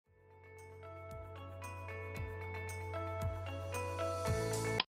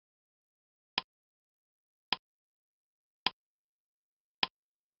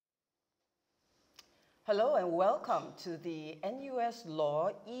Hello and welcome to the NUS Law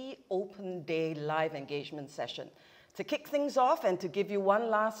e-Open Day live engagement session. To kick things off and to give you one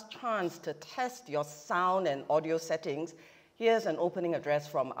last chance to test your sound and audio settings, here's an opening address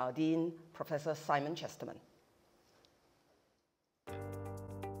from our Dean, Professor Simon Chesterman.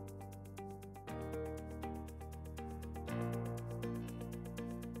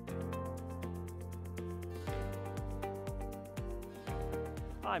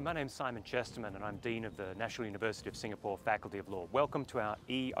 Hi, my name's Simon Chesterman and I'm Dean of the National University of Singapore Faculty of Law. Welcome to our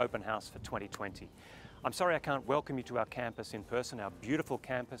e-Open House for 2020. I'm sorry I can't welcome you to our campus in person, our beautiful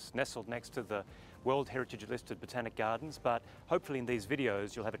campus nestled next to the World Heritage listed Botanic Gardens, but hopefully in these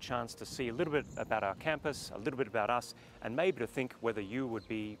videos you'll have a chance to see a little bit about our campus, a little bit about us, and maybe to think whether you would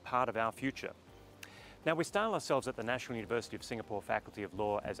be part of our future. Now, we style ourselves at the National University of Singapore Faculty of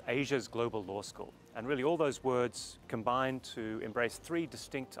Law as Asia's global law school. And really all those words combine to embrace three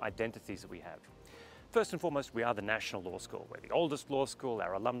distinct identities that we have. First and foremost, we are the National Law School. We're the oldest law school.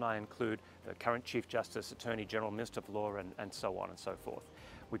 Our alumni include the current Chief Justice, Attorney General, Minister of Law, and so on and so forth.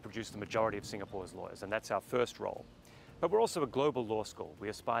 We produce the majority of Singapore's lawyers, and that's our first role. But we're also a global law school. We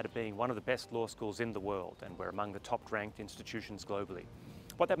aspire to being one of the best law schools in the world, and we're among the top-ranked institutions globally.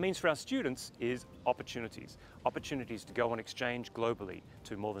 What that means for our students is opportunities. Opportunities to go on exchange globally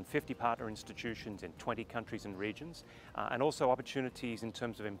to more than 50 partner institutions in 20 countries and regions, and also opportunities in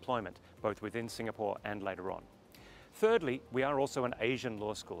terms of employment, both within Singapore and later on. Thirdly, we are also an Asian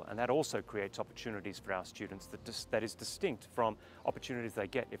law school, and that also creates opportunities for our students that is distinct from opportunities they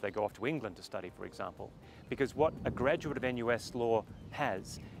get if they go off to England to study, for example. Because what a graduate of NUS Law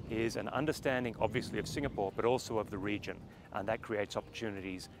has is an understanding, obviously, of Singapore, but also of the region, and that creates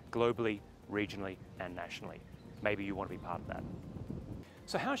opportunities globally, regionally, and nationally. Maybe you want to be part of that.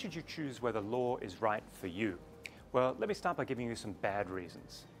 So how should you choose whether law is right for you? Well, let me start by giving you some bad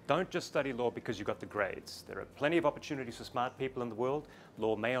reasons. Don't just study law because you got the grades. There are plenty of opportunities for smart people in the world.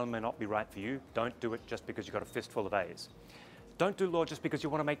 Law may or may not be right for you. Don't do it just because you got a fistful of A's. Don't do law just because you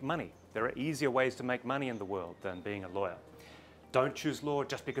want to make money. There are easier ways to make money in the world than being a lawyer. Don't choose law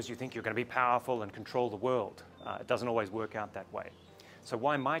just because you think you're going to be powerful and control the world. It doesn't always work out that way. So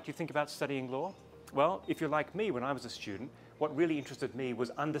why might you think about studying law? Well, if you're like me when I was a student, what really interested me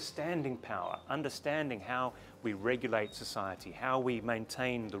was understanding power, understanding how we regulate society, how we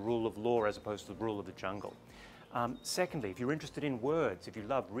maintain the rule of law as opposed to the rule of the jungle. Secondly, if you're interested in words, if you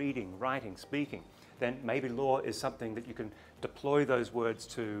love reading, writing, speaking, then maybe law is something that you can deploy those words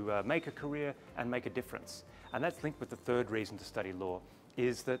to make a career and make a difference. And that's linked with the third reason to study law,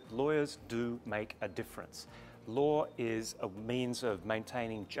 is that lawyers do make a difference. Law is a means of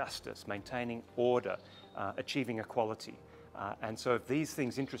maintaining justice, maintaining order, achieving equality. And so if these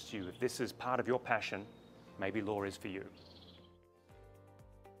things interest you, if this is part of your passion, maybe law is for you.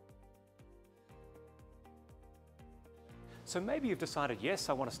 So maybe you've decided, yes,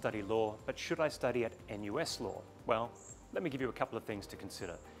 I want to study law, but should I study at NUS Law? Well, let me give you a couple of things to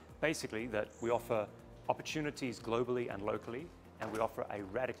consider. Basically, that we offer opportunities globally and locally, and we offer a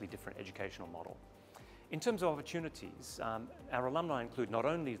radically different educational model. In terms of opportunities, our alumni include not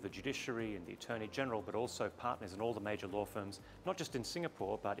only the judiciary and the Attorney General, but also partners in all the major law firms, not just in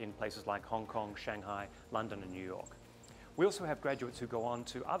Singapore, but in places like Hong Kong, Shanghai, London, and New York. We also have graduates who go on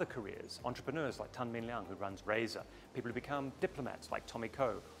to other careers, entrepreneurs like Tan Min Liang, who runs Razor, people who become diplomats like Tommy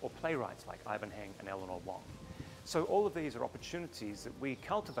Koh, or playwrights like Ivan Heng and Eleanor Wong. So all of these are opportunities that we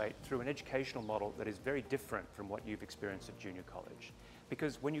cultivate through an educational model that is very different from what you've experienced at junior college.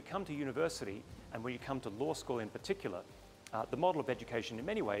 Because when you come to university, and when you come to law school in particular, the model of education in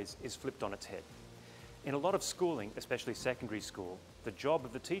many ways is flipped on its head. In a lot of schooling, especially secondary school, the job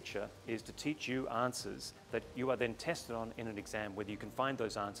of the teacher is to teach you answers that you are then tested on in an exam, whether you can find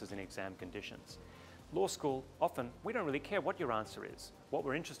those answers in exam conditions. Law school, often, we don't really care what your answer is. What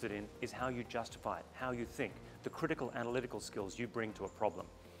we're interested in is how you justify it, how you think, the critical analytical skills you bring to a problem.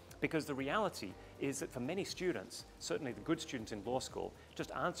 Because the reality is that for many students, certainly the good students in law school, just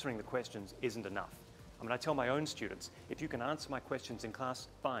answering the questions isn't enough. I mean, I tell my own students, if you can answer my questions in class,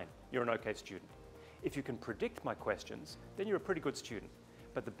 fine, you're an okay student. If you can predict my questions, then you're a pretty good student.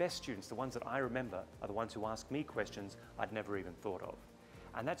 But the best students, the ones that I remember, are the ones who ask me questions I'd never even thought of.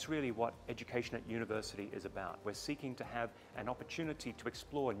 And that's really what education at university is about. We're seeking to have an opportunity to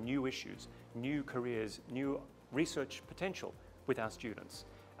explore new issues, new careers, new research potential with our students.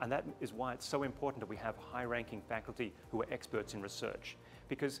 And that is why it's so important that we have high-ranking faculty who are experts in research.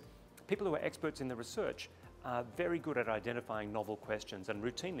 Because people who are experts in the research are very good at identifying novel questions and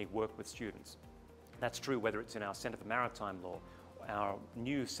routinely work with students. That's true whether it's in our Centre for Maritime Law, our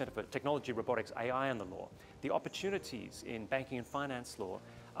new Centre for Technology, Robotics, AI and the Law. The opportunities in banking and finance law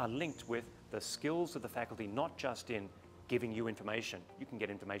are linked with the skills of the faculty, not just in giving you information. You can get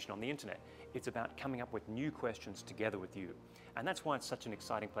information on the internet. It's about coming up with new questions together with you. And that's why it's such an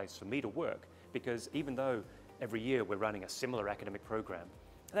exciting place for me to work, because even though every year we're running a similar academic program,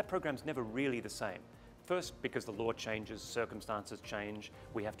 that program's never really the same. First, because the law changes, circumstances change,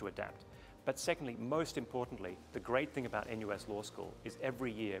 we have to adapt. But secondly, most importantly, the great thing about NUS Law School is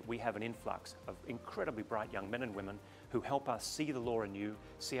every year we have an influx of incredibly bright young men and women who help us see the law anew,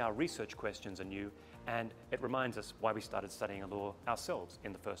 see our research questions anew, and it reminds us why we started studying law ourselves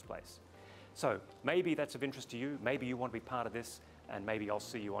in the first place. So maybe that's of interest to you, maybe you want to be part of this, and maybe I'll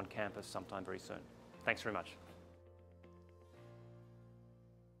see you on campus sometime very soon. Thanks very much.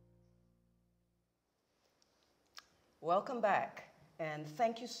 Welcome back, and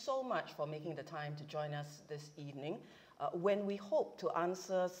thank you so much for making the time to join us this evening when we hope to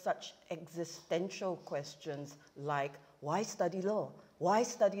answer such existential questions like, why study law? Why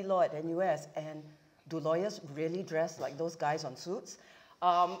study law at NUS? And do lawyers really dress like those guys on Suits?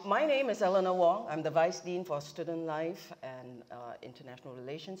 My name is Eleanor Wong. I'm the Vice Dean for Student Life and International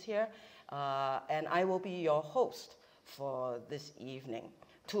Relations here, and I will be your host for this evening.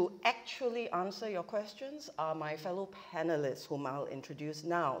 To actually answer your questions are my fellow panelists, whom I'll introduce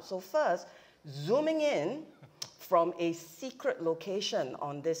now. So first, zooming in from a secret location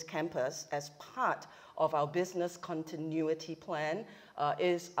on this campus as part of our business continuity plan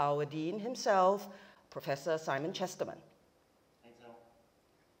is our dean himself, Professor Simon Chesterman.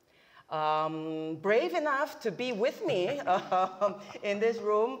 Brave enough to be with me in this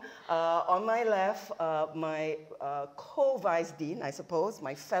room. On my left, my co-vice dean, I suppose,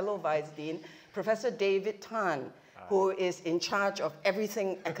 my fellow vice dean, Professor David Tan, who is in charge of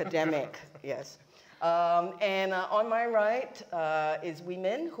everything academic. Yes. And on my right is Wee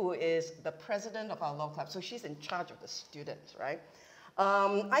Min, who is the president of our law club. So she's in charge of the students, right?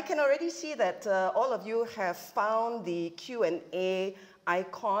 I can already see that all of you have found the Q&A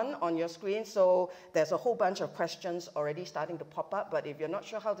icon on your screen, so there's a whole bunch of questions already starting to pop up, but if you're not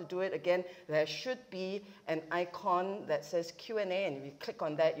sure how to do it, again, there should be an icon that says Q&A, and if you click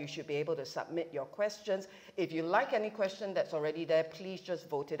on that, you should be able to submit your questions. If you like any question that's already there, please just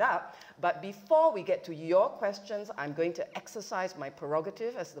vote it up. But before we get to your questions, I'm going to exercise my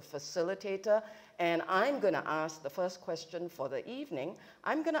prerogative as the facilitator, and I'm going to ask the first question for the evening.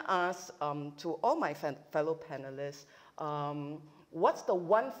 I'm going to ask to all my fellow panelists, what's the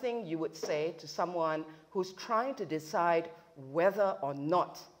one thing you would say to someone who's trying to decide whether or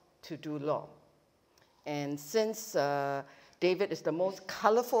not to do law? And since David is the most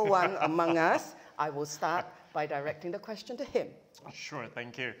colorful one among us, I will start by directing the question to him. Sure,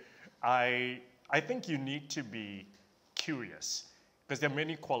 thank you. I think you need to be curious, because there are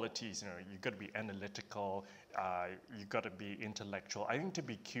many qualities. You've got to be analytical, you've got to be intellectual. I think to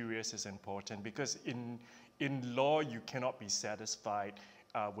be curious is important, because in law, you cannot be satisfied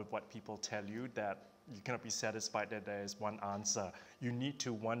with what people tell you, that you cannot be satisfied that there is one answer. You need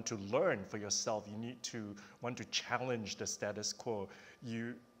to want to learn for yourself. You need to want to challenge the status quo.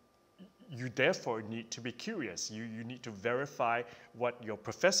 You therefore need to be curious. You need to verify what your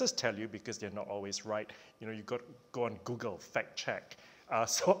professors tell you, because they're not always right. You got to go on Google, fact check.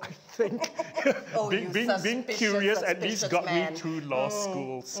 So I think being curious at least got me through law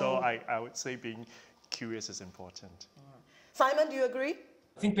school. So I would say being curious is important. Simon, do you agree?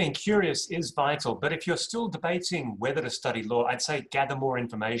 I think being curious is vital, but if you're still debating whether to study law, I'd say gather more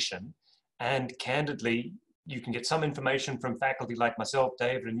information, and candidly, you can get some information from faculty like myself,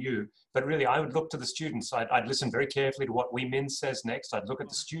 David, and you, but really I would look to the students. I'd listen very carefully to what Wee Min says next. I'd look at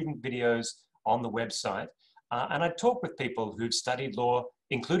the student videos on the website, and I'd talk with people who've studied law,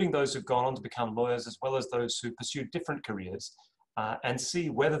 including those who've gone on to become lawyers, as well as those who pursued different careers, and see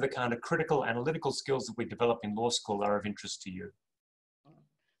whether the kind of critical analytical skills that we develop in law school are of interest to you.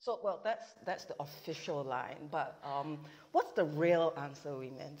 So, well, that's the official line, but what's the real answer,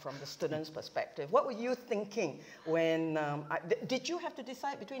 we meant, from the student's perspective? What were you thinking when, did you have to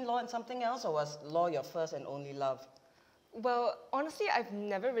decide between law and something else, or was law your first and only love? Well, honestly, I've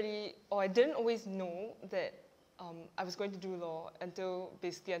never really, or I didn't always know that I was going to do law until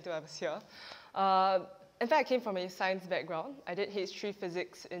I was here. In fact, I came from a science background. I did history,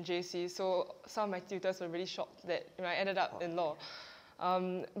 physics in JC, so some of my tutors were really shocked that I ended up in law.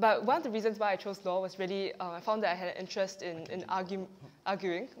 But one of the reasons why I chose law was really, I found that I had an interest in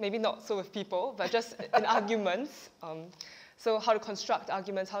arguing, maybe not so with people, but just in arguments. So how to construct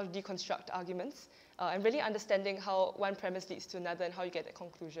arguments, how to deconstruct arguments, and really understanding how one premise leads to another and how you get that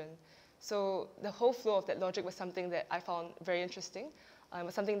conclusion. So the whole flow of that logic was something that I found very interesting. It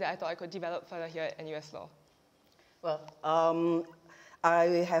was something that I thought I could develop further here at NUS Law. Well, I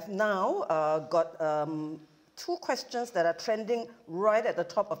have now got two questions that are trending right at the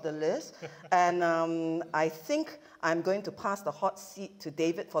top of the list. And I think I'm going to pass the hot seat to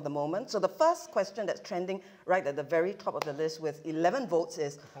David for the moment. So the first question that's trending right at the very top of the list with 11 votes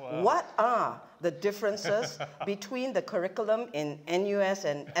is, wow, what are the differences between the curriculum in NUS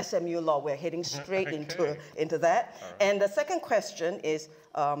and SMU Law? We're heading straight into that. Right. And the second question is,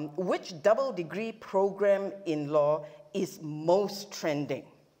 which double degree program in law is most trending?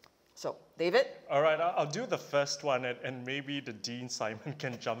 So, David? All right, I'll do the first one, and maybe the Dean Simon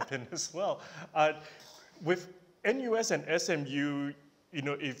can jump in as well. With NUS and SMU, you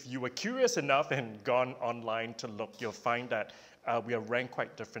know, if you were curious enough and gone online to look, you'll find that we are ranked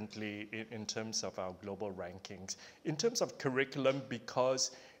quite differently in terms of our global rankings. In terms of curriculum,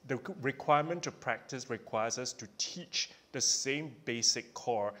 because the requirement to practice requires us to teach the same basic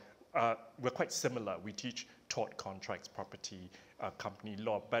core, we're quite similar. We teach tort contracts, property, company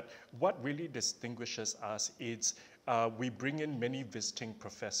law. But what really distinguishes us is we bring in many visiting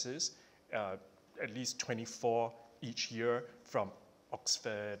professors, at least 24 each year from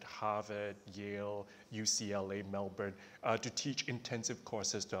Oxford, Harvard, Yale, UCLA, Melbourne, to teach intensive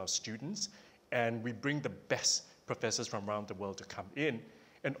courses to our students. And we bring the best professors from around the world to come in.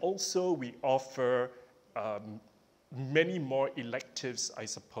 And also we offer many more electives, I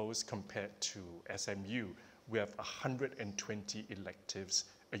suppose, compared to SMU. We have 120 electives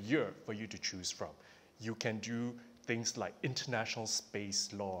a year for you to choose from. You can do things like international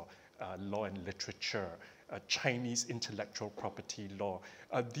space law, law and literature, Chinese intellectual property law.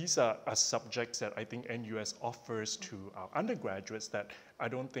 These are subjects that I think NUS offers to our undergraduates that I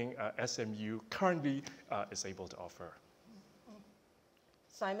don't think SMU currently is able to offer.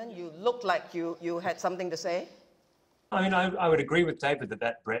 Simon, you look like you had something to say. I mean, I would agree with David that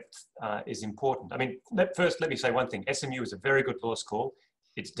that breadth is important. I mean, first, let me say one thing. SMU is a very good law school.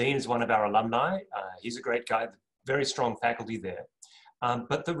 Its dean is one of our alumni. He's a great guy, very strong faculty there.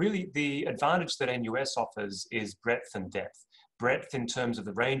 But the advantage that NUS offers is breadth and depth. Breadth in terms of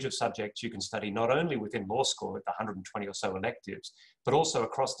the range of subjects you can study, not only within law school with the 120 or so electives, but also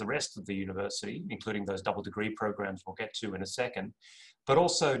across the rest of the university, including those double degree programs we'll get to in a second. But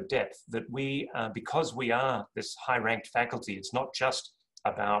also depth, that we, because we are this high-ranked faculty, it's not just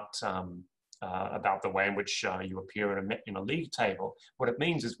about the way in which you appear in a league table. What it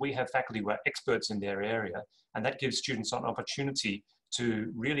means is we have faculty who are experts in their area, and that gives students an opportunity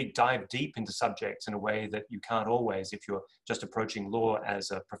to really dive deep into subjects in a way that you can't always if you're just approaching law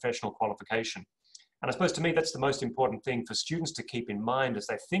as a professional qualification. And I suppose to me, that's the most important thing for students to keep in mind as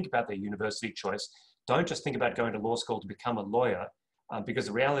they think about their university choice. Don't just think about going to law school to become a lawyer, because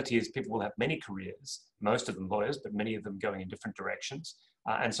the reality is people will have many careers, most of them lawyers, but many of them going in different directions.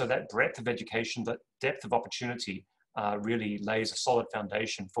 And so that breadth of education, that depth of opportunity really lays a solid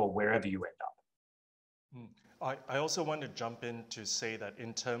foundation for wherever you end up. I also want to jump in to say that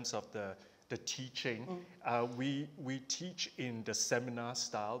in terms of the teaching, we teach in the seminar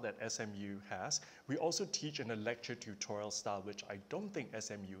style that SMU has. We also teach in a lecture tutorial style, which I don't think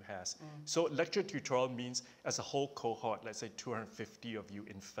SMU has. So lecture tutorial means as a whole cohort, let's say 250 of you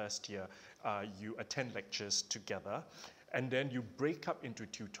in first year, you attend lectures together. And then you break up into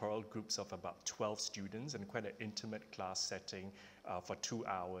tutorial groups of about 12 students in quite an intimate class setting for 2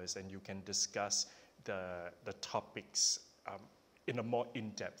 hours, and you can discuss the topics in a more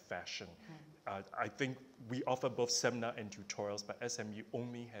in-depth fashion. I think we offer both seminar and tutorials, but SMU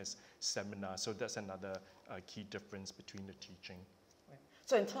only has seminars, so that's another key difference between the teaching.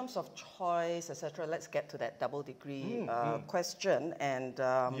 So in terms of choice, etc., let's get to that double degree question. And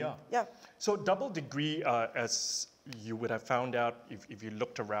yeah. So double degree, as you would have found out if you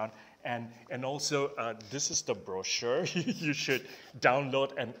looked around, and also this is the brochure you should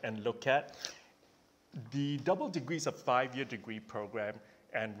download and look at. The double degree is a 5-year degree program,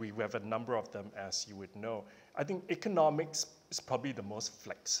 and we have a number of them, as you would know. I think economics is probably the most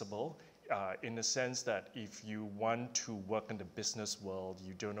flexible in the sense that if you want to work in the business world,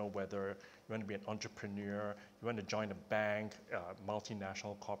 you don't know whether you want to be an entrepreneur, you want to join a bank,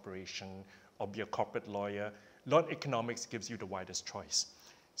 multinational corporation, or be a corporate lawyer, law and economics gives you the widest choice.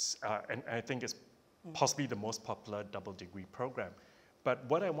 And I think it's possibly the most popular double degree program. But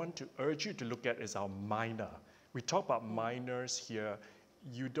what I want to urge you to look at is our minor. We talk about minors here.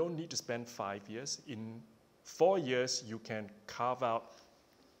 You don't need to spend 5 years. In 4 years, you can carve out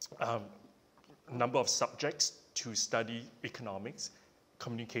a number of subjects to study economics,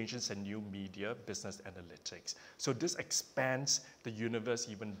 communications and new media, business analytics. So this expands the universe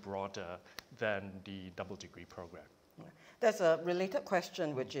even broader than the double degree program. There's a related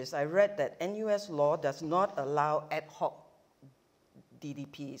question, which is I read that NUS Law does not allow ad hoc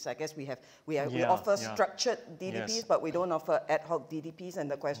DDPs. I guess we offer structured DDPs, but we don't offer ad hoc DDPs. And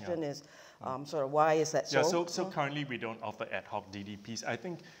the question is, sort of why is that so? Yeah, so currently we don't offer ad hoc DDPs. I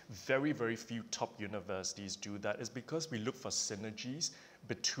think very, very few top universities do that. It's because we look for synergies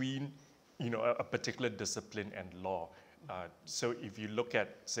between, a particular discipline and law. So if you look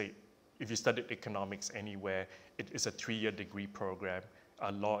at, say, if you studied economics anywhere, it is a 3-year degree program.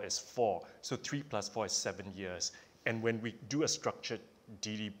 Law is 4. So 3 plus 4 is 7 years. And when we do a structured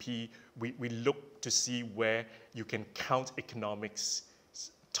DDP, we look to see where you can count economics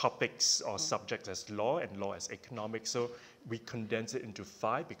topics or subjects as law and law as economics. So we condense it into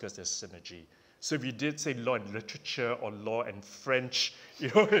 5 because there's synergy. So if you did say law and literature or law and French, in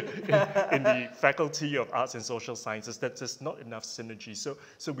the Faculty of Arts and Social Sciences, that's just not enough synergy. So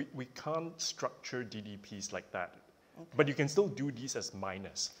we can't structure DDPs like that. Okay. But you can still do these as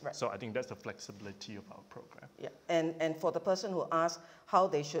minors. Right. So I think that's the flexibility of our program. Yeah, and for the person who asked how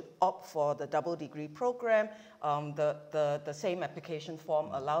they should opt for the double degree program, the same application form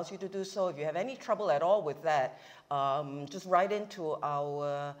allows you to do so. If you have any trouble at all with that, just write into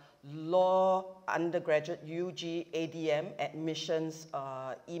our law undergraduate UG ADM admissions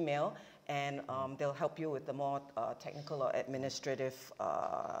email, and they'll help you with the more technical or administrative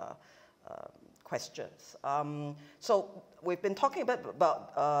questions. So we've been talking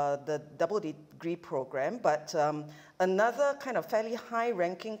about the double degree program, but another kind of fairly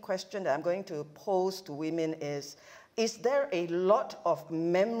high-ranking question that I'm going to pose to women is there a lot of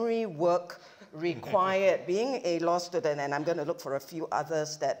memory work required being a law student? And I'm going to look for a few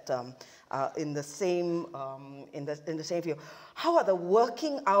others that are in the same field. How are the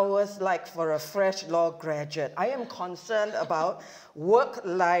working hours like for a fresh law graduate? I am concerned about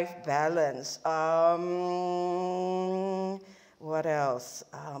work-life balance. What else?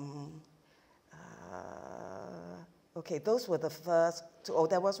 Okay, those were the first two. Oh,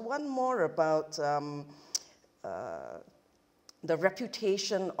 there was one more about the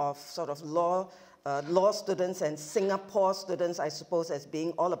reputation of sort of law students and Singapore students, I suppose, as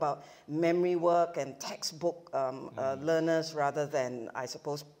being all about memory work and textbook learners rather than, I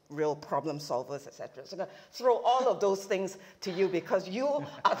suppose, real problem solvers, etc. So I'm going to throw all of those things to you because you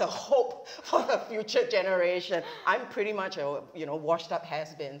are the hope for the future generation. I'm pretty much a washed up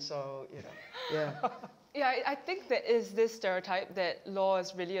has-been, so yeah. Yeah, I think there is this stereotype that law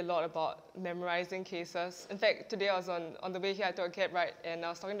is really a lot about memorizing cases. In fact, today I was on the way here, I took a cab ride, and I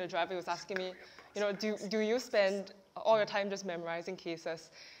was talking to the driver. He was asking me, do you spend all your time just memorizing cases?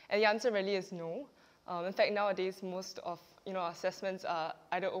 And the answer really is no. In fact, nowadays, most of our assessments are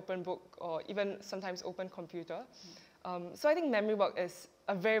either open book or even sometimes open computer. So I think memory work is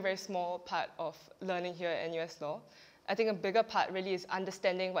a very, very small part of learning here at NUS Law. I think a bigger part really is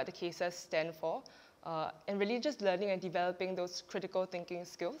understanding what the cases stand for, and really just learning and developing those critical thinking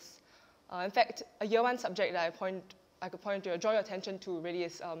skills. In fact, a year 1 subject that I could point to, draw your attention to really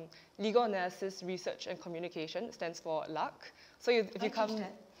is legal analysis, research, and communication. It stands for LAC. So if you come,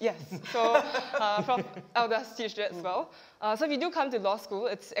 yes. So Prof. Elders teach that as well. So if you do come to law school,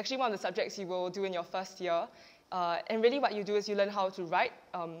 it's actually one of the subjects you will do in your first year. And really, what you do is you learn how to write,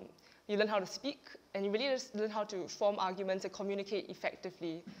 you learn how to speak, and you really just learn how to form arguments and communicate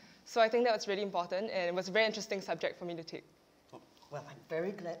effectively. So I think that was really important, and it was a very interesting subject for me to take. Well, I'm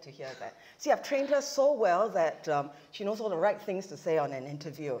very glad to hear that. See, I've trained her so well that she knows all the right things to say on an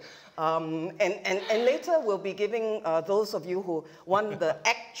interview. And later we'll be giving those of you who want the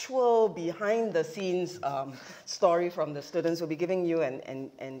actual behind-the-scenes story from the students, we'll be giving you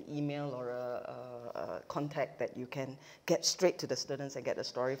an email or a contact that you can get straight to the students and get the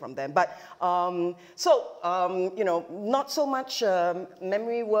story from them. But not so much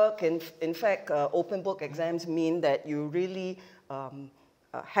memory work. In fact, open book exams mean that you really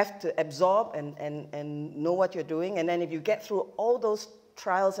have to absorb and know what you're doing. And then if you get through all those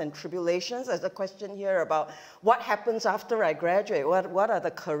trials and tribulations, there's a question here about what happens after I graduate. What are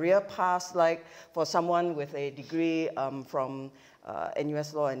the career paths like for someone with a degree from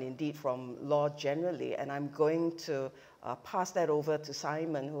NUS Law and indeed from law generally? And I'm going to pass that over to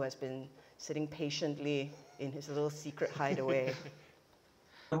Simon, who has been sitting patiently in his little secret hideaway.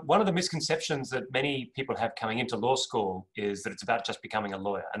 One of the misconceptions that many people have coming into law school is that it's about just becoming a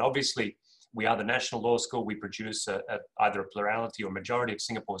lawyer. And obviously, we are the national law school. We produce either a plurality or majority of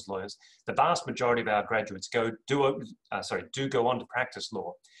Singapore's lawyers. The vast majority of our graduates do go on to practice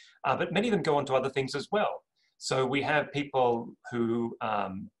law, but many of them go on to other things as well. So we have people who,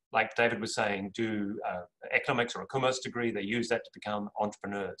 like David was saying, do economics or a commerce degree. They use that to become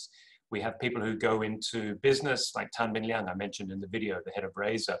entrepreneurs. We have people who go into business, like Tan Bin Liang, I mentioned in the video, the head of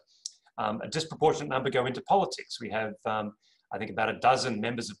Razor. A disproportionate number go into politics. We have I think about a dozen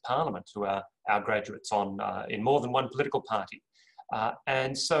members of parliament who are our graduates in more than one political party.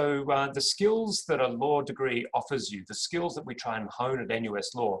 And so the skills that a law degree offers you, the skills that we try and hone at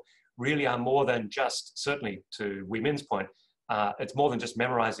NUS Law, really are more than just, certainly to Wee Min's point, it's more than just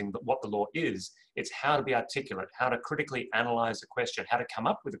memorizing what the law is. It's how to be articulate, how to critically analyze a question, how to come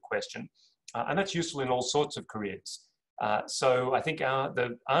up with a question. And that's useful in all sorts of careers. So I think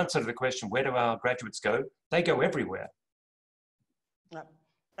the answer to the question, where do our graduates go? They go everywhere.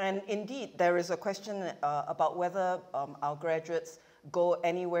 And indeed, there is a question about whether our graduates go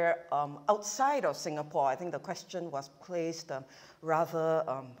anywhere outside of Singapore. I think the question was placed rather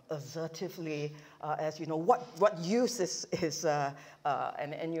assertively as, you know, what use is an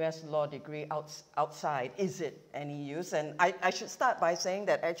NUS law degree outside? Is it any use? And I should start by saying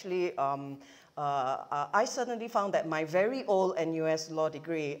that actually I certainly found that my very old NUS law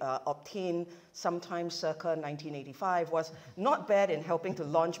degree obtained sometime circa 1985 was not bad in helping to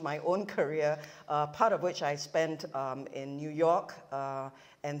launch my own career, part of which I spent in New York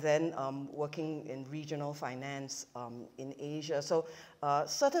and then working in regional finance in Asia. So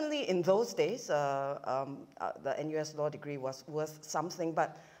certainly in those days, the NUS law degree was worth something,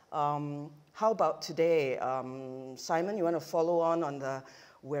 but how about today? Simon, you want to follow on the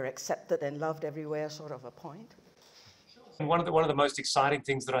we're accepted and loved everywhere sort of a point? And one of the most exciting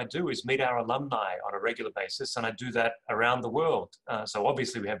things that I do is meet our alumni on a regular basis, and I do that around the world. So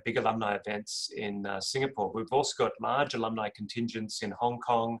obviously we have big alumni events in Singapore. We've also got large alumni contingents in Hong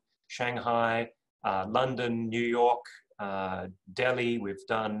Kong, Shanghai, London, New York, Delhi. We've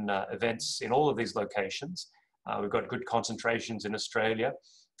done events in all of these locations. We've got good concentrations in Australia.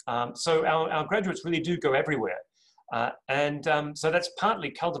 So our graduates really do go everywhere. So that's partly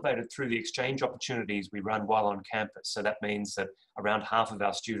cultivated through the exchange opportunities we run while on campus. So that means that around half of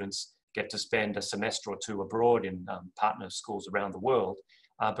our students get to spend a semester or two abroad in partner schools around the world,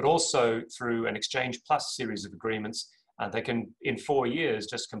 but also through an Exchange Plus series of agreements, they can, in 4 years,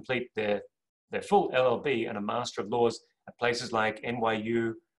 just complete their full LLB and a Master of Laws at places like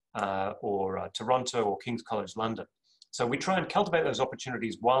NYU or Toronto or King's College London. So we try and cultivate those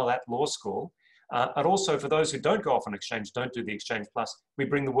opportunities while at law school. And also for those who don't go off on exchange, don't do the Exchange Plus, we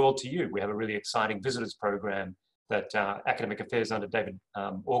bring the world to you. We have a really exciting visitors program that Academic Affairs under David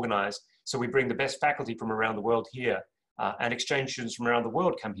organized. So we bring the best faculty from around the world here, and exchange students from around the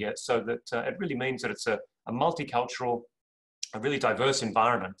world come here, so that it really means that it's a multicultural, a really diverse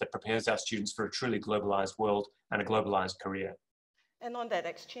environment that prepares our students for a truly globalized world and a globalized career. And on that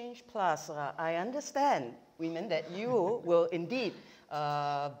Exchange Plus, I understand, Women, that you will indeed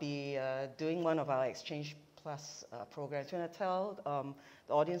be doing one of our Exchange Plus programs. Do you want to tell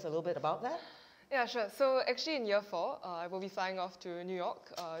the audience a little bit about that? Yeah, sure. So actually in year 4, I will be flying off to New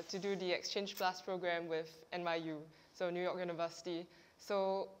York to do the Exchange Plus program with NYU, so New York University.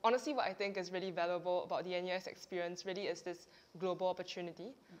 So honestly, what I think is really valuable about the NUS experience really is this global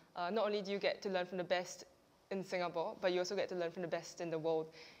opportunity. Not only do you get to learn from the best in Singapore, but you also get to learn from the best in the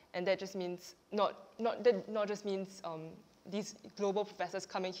world. And that just means, not just means these global professors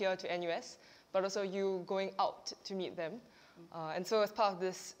coming here to NUS, but also you going out to meet them. And so as part of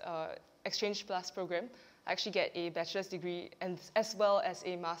this Exchange Plus program, I actually get a bachelor's degree and as well as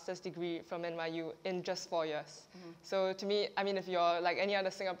a master's degree from NYU in just 4 years. So to me, I mean, if you're like any other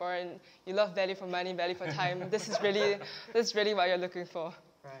Singaporean, you love value for money, value for time, this is really what you're looking for.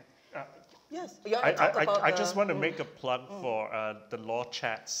 Right. Yes. I just want to make a plug for the Law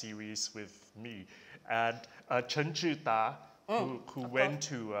Chat series with me. And Chen Zhida, who went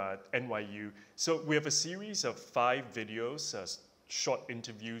to NYU. So we have a series of 5 videos, short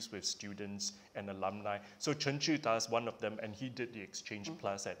interviews with students and alumni. So Chen Zhida is one of them, and he did the Exchange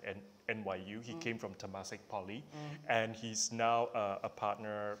Plus at NYU. He came from Temasek Poly, and he's now a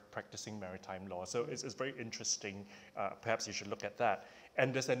partner practicing maritime law. So it's very interesting. Perhaps you should look at that.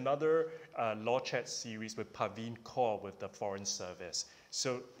 And there's another Law Chat series with Paveen Kaur with the Foreign Service.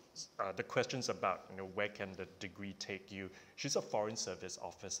 So the questions about, where can the degree take you? She's a Foreign Service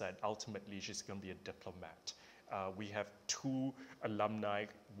officer, and ultimately she's going to be a diplomat. We have 2 alumni.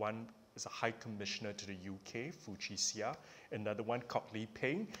 One is a High Commissioner to the UK, Foo Chi Sia. Another one, Kok Lee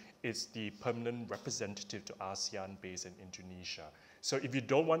Peng, is the permanent representative to ASEAN based in Indonesia. So if you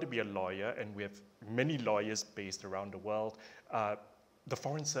don't want to be a lawyer, and we have many lawyers based around the world, the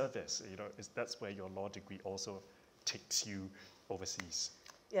Foreign Service, that's where your law degree also takes you overseas.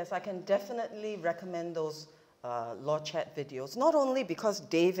 Yes, I can definitely recommend those Law Chat videos, not only because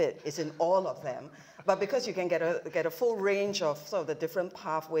David is in all of them, but because you can get a full range of sort of the different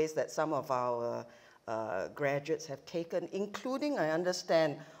pathways that some of our graduates have taken, including, I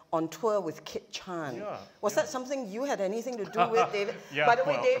understand, on tour with Kit Chan. Yeah, Was yeah. that something you had anything to do with, David? Yeah, By the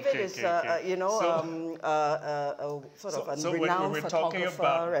way, well, David okay, is, okay. you know, So, sort of a so renowned when we're talking photographer.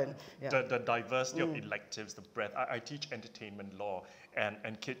 about And, yeah. the diversity of electives, the breadth, I teach entertainment law,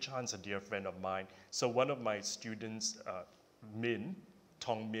 and Kit Chan's a dear friend of mine. So one of my students,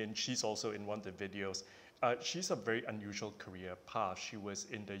 Tong Min, she's also in one of the videos. She's a very unusual career path. She was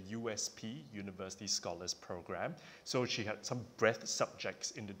in the USP, University Scholars Program. So she had some breadth subjects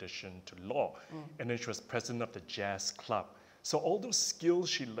in addition to law. And then she was president of the jazz club. So all those skills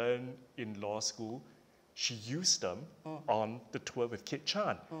she learned in law school, she used them on the tour with Kit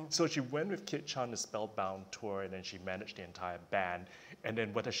Chan. So she went with Kit Chan the Spellbound tour, and then she managed the entire band. And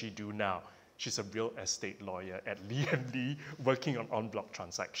then what does she do now? She's a real estate lawyer at Lee & Lee, working on en-bloc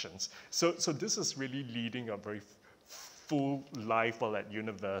transactions. So this is really leading a very full life while at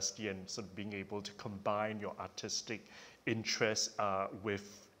university, and sort of being able to combine your artistic interests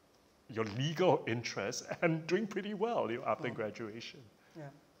with your legal interests, and doing pretty well after graduation. Yeah.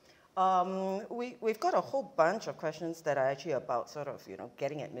 We've got a whole bunch of questions that are actually about sort of, you know,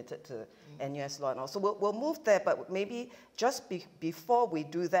 getting admitted to NUS Law and all. So we'll move there, but maybe just before we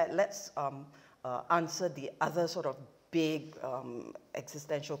do that, let's answer the other sort of big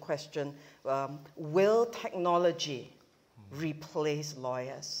existential question. Will technology replace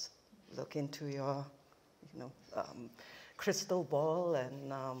lawyers? Look into your, you know, crystal ball,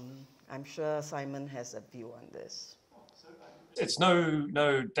 and I'm sure Simon has a view on this. It's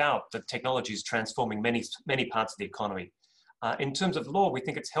no doubt that technology is transforming many parts of the economy. In terms of law, we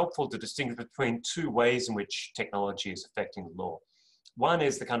think it's helpful to distinguish between two ways in which technology is affecting the law. One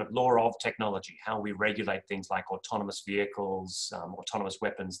is the kind of law of technology, how we regulate things like autonomous vehicles, autonomous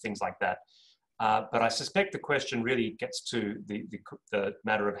weapons, things like that. But I suspect the question really gets to the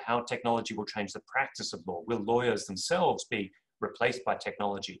matter of how technology will change the practice of law. Will lawyers themselves be replaced by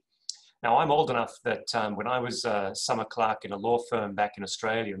technology? Now, I'm old enough that when I was a summer clerk in a law firm back in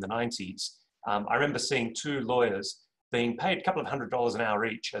Australia in the 90s, I remember seeing two lawyers being paid a couple of $100 an hour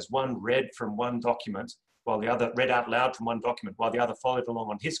each as one read from one document, while the other read out loud from one document, while the other followed along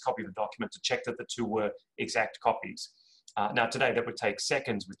on his copy of the document to check that the two were exact copies. Now, today that would take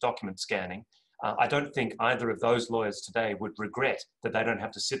seconds with document scanning. I don't think either of those lawyers today would regret that they don't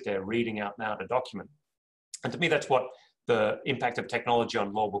have to sit there reading out loud a document. And to me, that's what the impact of technology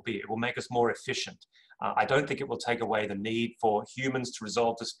on law will be. It will make us more efficient. I don't think it will take away the need for humans to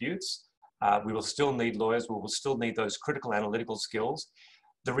resolve disputes. We will still need lawyers. We will still need those critical analytical skills.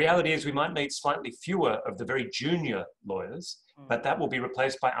 The reality is we might need slightly fewer of the very junior lawyers, but that will be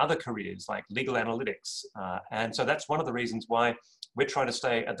replaced by other careers like legal analytics. And so that's one of the reasons why we're trying to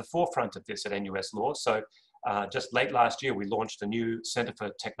stay at the forefront of this at NUS Law. So just late last year, we launched a new Center for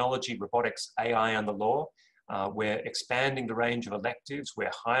Technology, Robotics, AI and the Law. We're expanding the range of electives.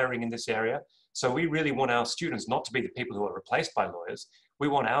 We're hiring in this area. So we really want our students not to be the people who are replaced by lawyers. We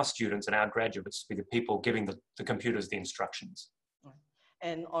want our students and our graduates to be the people giving the computers the instructions.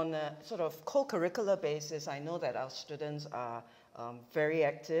 And on a sort of co-curricular basis, I know that our students are very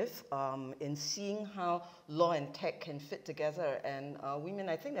active in seeing how law and tech can fit together. And women,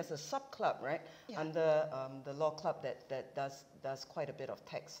 I think there's a sub-club, right, under the law club that does quite a bit of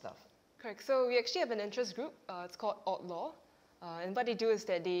tech stuff. Correct. So we actually have an interest group. It's called Odd Law. And what they do is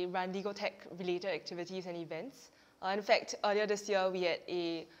that they run legal tech related activities and events. In fact, earlier this year, we had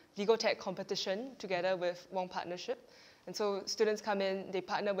a legal tech competition together with Wong Partnership. And so students come in, they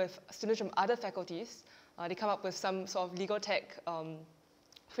partner with students from other faculties. They come up with some sort of legal tech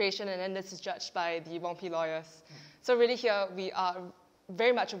creation, and then this is judged by the Wong P lawyers. So really here, we are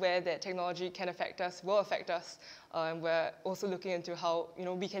very much aware that technology can affect us, will affect us, and we're also looking into how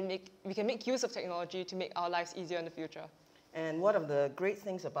we can make use of technology to make our lives easier in the future. And one of the great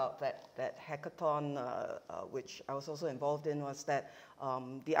things about that hackathon, which I was also involved in, was that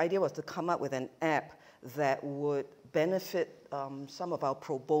the idea was to come up with an app that would benefit some of our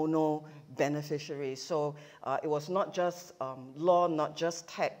pro bono beneficiaries. So it was not just law, not just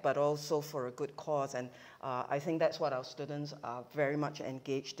tech, but also for a good cause. And I think that's what our students are very much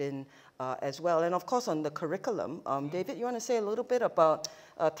engaged in as well. And of course, on the curriculum, David, you want to say a little bit about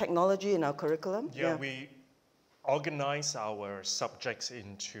technology in our curriculum? Yeah, we organize our subjects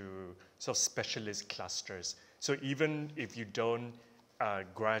into sort of specialist clusters. So even if you don't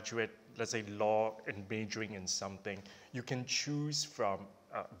graduate, let's say law and majoring in something, you can choose from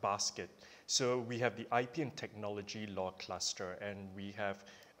a basket. So we have the IP and technology law cluster, and we have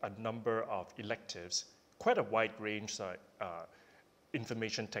a number of electives, quite a wide range,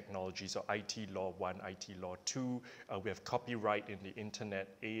 information technology, so IT Law 1, IT Law 2. We have copyright in the internet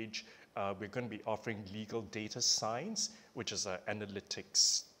age. We're going to be offering legal data science, which is an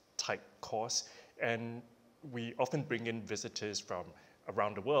analytics type course. And we often bring in visitors from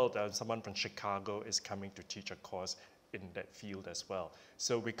around the world. Someone from Chicago is coming to teach a course in that field as well.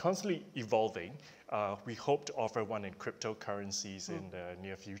 So we're constantly evolving. We hope to offer one in cryptocurrencies in the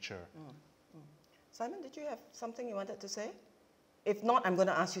near future. Simon, did you have something you wanted to say? If not, I'm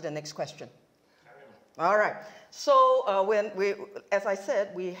going to ask you the next question. All right. So as I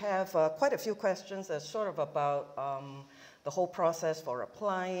said, we have quite a few questions that's sort of about the whole process for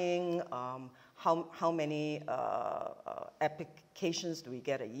applying, how many applications do we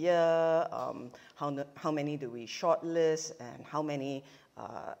get a year, how many do we shortlist, and how many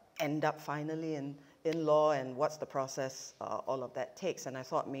end up finally in law, and what's the process all of that takes. And I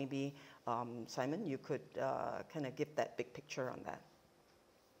thought maybe, Simon, you could kind of give that big picture on that.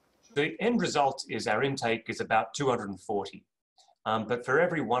 The end result is our intake is about 240. But for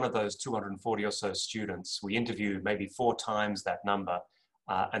every one of those 240 or so students, we interview maybe 4 times that number.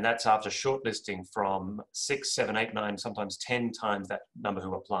 And that's after shortlisting from 6, 7, 8, 9, sometimes 10 times that number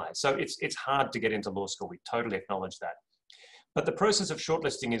who apply. So it's hard to get into law school. We totally acknowledge that. But the process of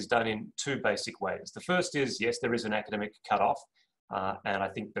shortlisting is done in 2 basic ways. The first is, yes, there is an academic cutoff. And I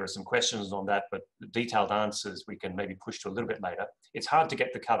think there are some questions on that, but the detailed answers we can maybe push to a little bit later. It's hard to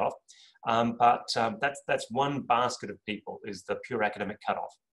get the cutoff, but that's one basket of people, is the pure academic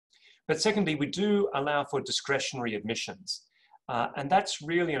cutoff. But secondly, we do allow for discretionary admissions. And that's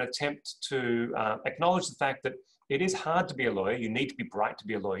really an attempt to acknowledge the fact that it is hard to be a lawyer. You need to be bright to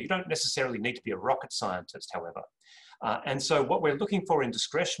be a lawyer. You don't necessarily need to be a rocket scientist, however. And so what we're looking for in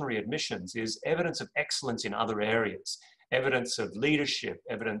discretionary admissions is evidence of excellence in other areas, evidence of leadership,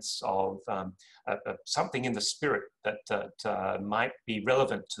 evidence of something in the spirit that might be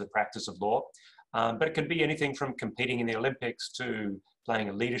relevant to the practice of law. But it can be anything from competing in the Olympics to playing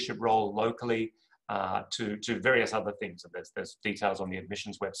a leadership role locally to various other things. There's details on the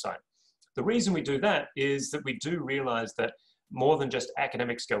admissions website. The reason we do that is that we do realize that more than just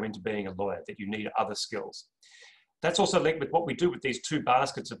academics go into being a lawyer, that you need other skills. That's also linked with what we do with these 2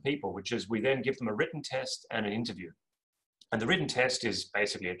 baskets of people, which is we then give them a written test and an interview. And the written test is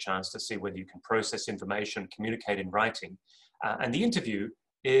basically a chance to see whether you can process information, communicate in writing. And the interview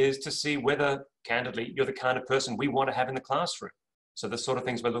is to see whether, candidly, you're the kind of person we want to have in the classroom. So the sort of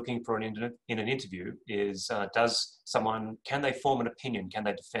things we're looking for in an interview is, can they form an opinion? Can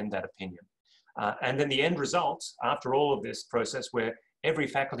they defend that opinion? And then the end result, after all of this process, where every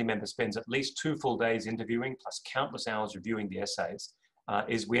faculty member spends at least 2 full days interviewing, plus countless hours reviewing the essays,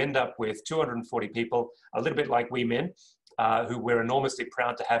 is we end up with 240 people, a little bit like we men, who we're enormously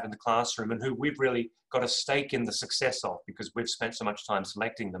proud to have in the classroom and who we've really got a stake in the success of, because we've spent so much time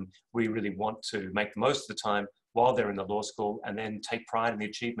selecting them. We really want to make the most of the time while they're in the law school and then take pride in the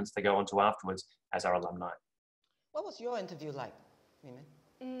achievements they go on to afterwards as our alumni. What was your interview like,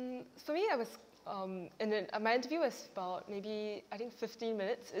 Mimin? For me, I was, my interview was about maybe, I think 15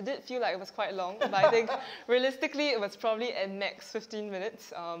 minutes. It did feel like it was quite long, but I think realistically it was probably at max 15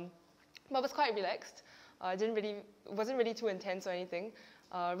 minutes. But it was quite relaxed. It wasn't really too intense or anything.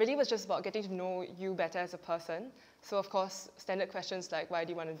 Really was just about getting to know you better as a person. So of course, standard questions like why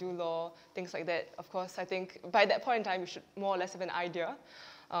do you want to do law, things like that. Of course, I think by that point in time, you should more or less have an idea.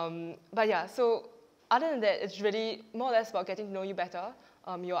 But yeah, so other than that, it's really more or less about getting to know you better,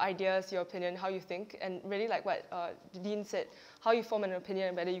 your ideas, your opinion, how you think, and really like what Dean said, how you form an opinion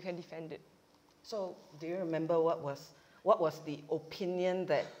and whether you can defend it. So do you remember what was the opinion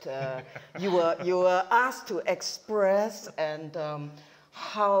that you were asked to express, and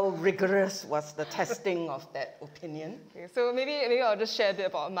how rigorous was the testing of that opinion? Okay, so maybe I'll just share a bit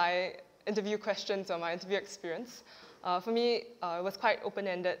about my interview questions or my interview experience. For me, it was quite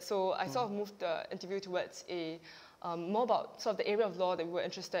open-ended, so I sort of moved the interview towards more about sort of the area of law that we were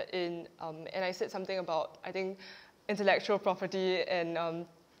interested in, and I said something about, I think, intellectual property and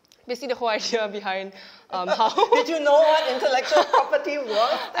basically the whole idea behind how... Did you know what intellectual property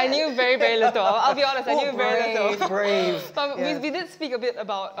was? I knew very, very little. I'll be honest, I knew very little. Brave. But yes. we did speak a bit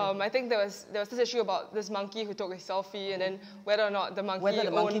about, I think there was this issue about this monkey who took a selfie, and then whether or not the monkey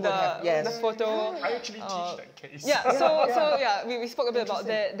owned the photo. I actually teach that case. Yeah, so yeah, we spoke a bit about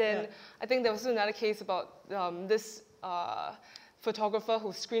that. Then I think there was another case about this photographer who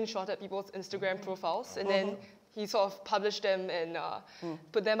screenshotted people's Instagram profiles, and then he sort of published them and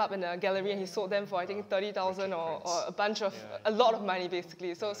put them up in a gallery, and he sold them for, I think, 30,000 or a bunch of, a lot of money,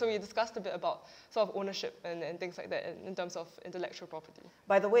 basically. So we discussed a bit about sort of ownership and things like that in terms of intellectual property.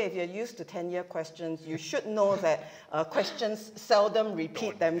 By the way, if you're used to 10-year questions, you should know that questions seldom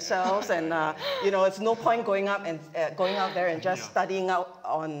repeat themselves, and you know, it's no point going out there and just studying out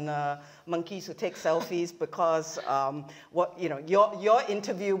on monkeys who take selfies, because your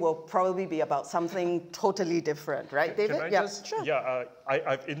interview will probably be about something totally different, right, David? Can I just, sure. Yeah,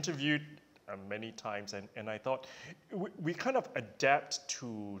 I've interviewed many times, and I thought we kind of adapt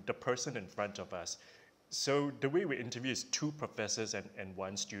to the person in front of us. So the way we interview is 2 professors and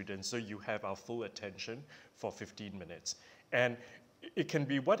 1 student, so you have our full attention for 15 minutes. And it can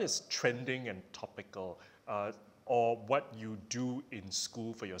be what is trending and topical, or what you do in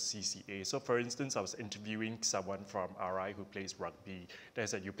school for your CCA. So for instance, I was interviewing someone from RI who plays rugby. They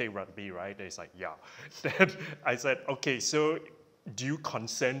said, you play rugby, right? They're like, yeah. Then I said, okay, so do you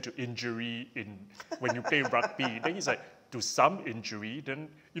consent to injury when you play rugby? Then he's like, to some injury. Then,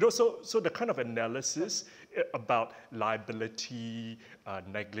 you know, so the kind of analysis about liability,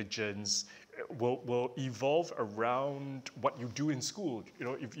 negligence, will evolve around what you do in school. You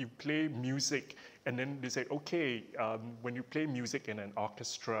know, if you play music, and then they say, okay, when you play music in an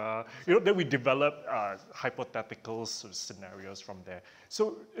orchestra, you know, then we develop hypothetical sort of scenarios from there.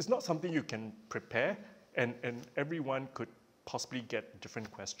 So it's not something you can prepare, and everyone could possibly get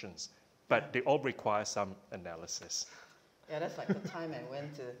different questions, but they all require some analysis. Yeah, that's like the time I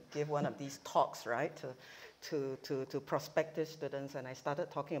went to give one of these talks, right, to prospective students, and I started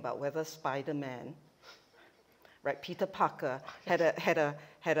talking about whether Spider-Man, right, Peter Parker, had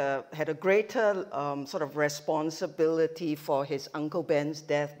a greater sort of responsibility for his Uncle Ben's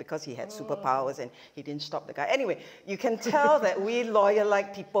death because he had superpowers and he didn't stop the guy. Anyway, you can tell that we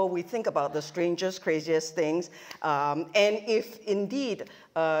lawyer-like people, we think about the strangest, craziest things. And if indeed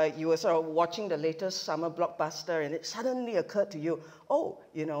you were sort of watching the latest summer blockbuster and it suddenly occurred to you, oh,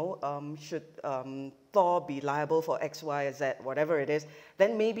 you know, should Thor be liable for X, Y, Z, whatever it is,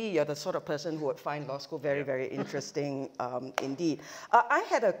 then maybe you're the sort of person who would find law school very, very interesting indeed. I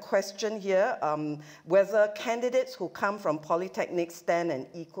had a question here, whether candidates who come from polytechnics stand an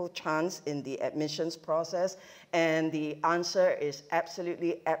equal chance in the admissions process, and the answer is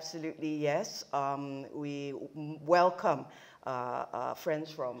absolutely, absolutely yes. We welcome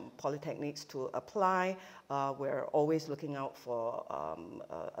friends from polytechnics to apply. We're always looking out for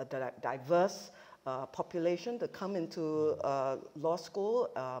a diverse population to come into law school.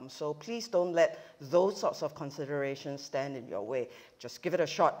 So please don't let those sorts of considerations stand in your way. Just give it a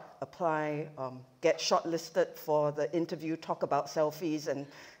shot, apply, get shortlisted for the interview, talk about selfies,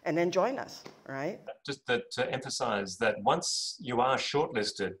 and then join us, right? Just to emphasize that once you are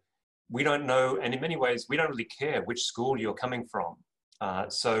shortlisted, we don't know, and in many ways, we don't really care which school you're coming from.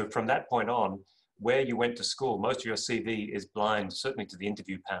 So from that point on, where you went to school, most of your CV is blind, certainly to the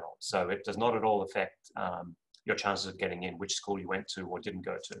interview panel. So it does not at all affect your chances of getting in, which school you went to or didn't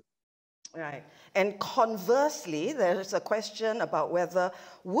go to. Right. And conversely, there's a question about whether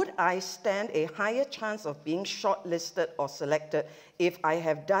would I stand a higher chance of being shortlisted or selected if I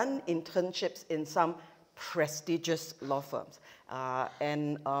have done internships in some prestigious law firms.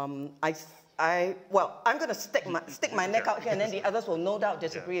 Well, I'm going to stick my neck out here, and then the others will no doubt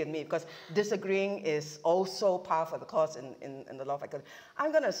disagree with me, because disagreeing is also par for the course in the law faculty.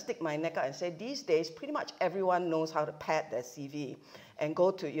 I'm going to stick my neck out and say these days, pretty much everyone knows how to pad their CV and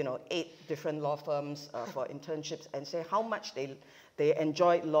go to 8 different law firms for internships and say how much they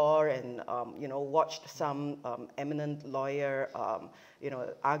enjoyed law and watched some eminent lawyer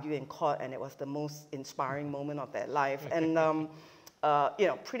argue in court, and it was the most inspiring moment of their life. And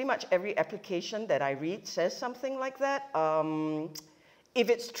pretty much every application that I read says something like that. If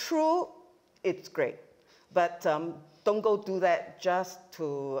it's true, it's great. But don't go do that just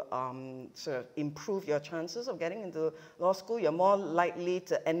to sort of improve your chances of getting into law school. You're more likely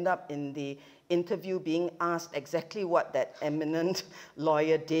to end up in the interview being asked exactly what that eminent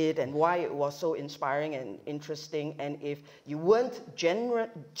lawyer did and why it was so inspiring and interesting. And if you weren't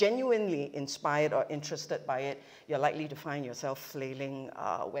genuinely inspired or interested by it, you're likely to find yourself flailing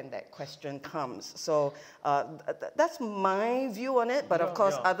when that question comes. So that's my view on it, but of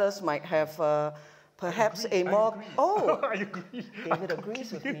course others might have perhaps a more... Oh, I agree. David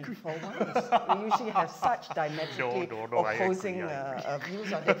agrees with me for once. We usually have such diametrically opposing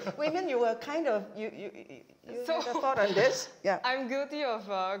views on it. Wei-Min, you were kind of... You had a thought on this? Yeah. I'm guilty of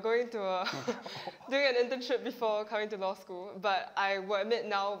going to doing an internship before coming to law school, but I will admit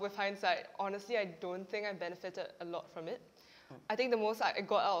now, with hindsight, honestly, I don't think I benefited a lot from it. I think the most I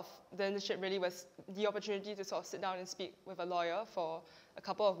got out of the internship really was the opportunity to sort of sit down and speak with a lawyer for a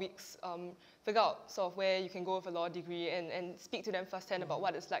couple of weeks, figure out sort of where you can go with a law degree and speak to them firsthand about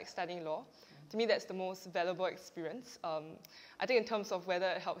what it's like studying law. To me, that's the most valuable experience. I think in terms of whether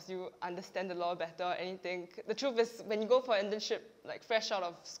it helps you understand the law better or anything, the truth is when you go for an internship, like fresh out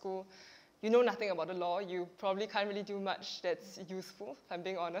of school, you know nothing about the law. You probably can't really do much that's useful, if I'm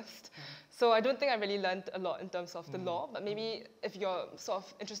being honest. So I don't think I really learned a lot in terms of the law, but maybe if you're sort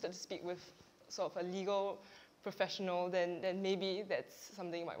of interested to speak with sort of a legal professional, then maybe that's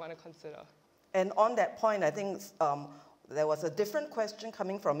something you might want to consider. And on that point, I think there was a different question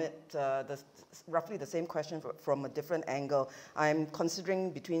coming from it, roughly the same question from a different angle. I'm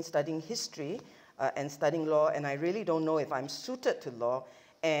considering between studying history and studying law, and I really don't know if I'm suited to law.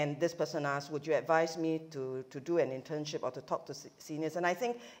 And this person asked, would you advise me to do an internship or to talk to seniors? And I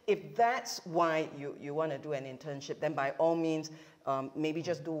think if that's why you want to do an internship, then by all means, maybe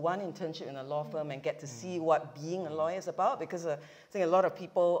just do one internship in a law firm and get to see what being a lawyer is about. Because I think a lot of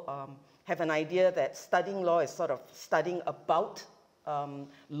people have an idea that studying law is sort of studying about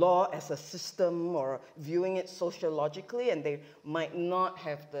law as a system or viewing it sociologically, and they might not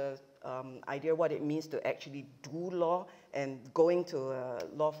have the idea what it means to actually do law. And going to a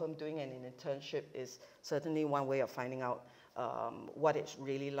law firm, doing an internship is certainly one way of finding out what it's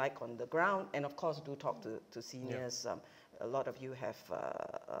really like on the ground. And of course, do talk to seniors. Yeah. A lot of you have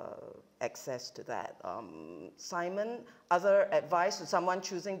access to that. Simon, other advice to someone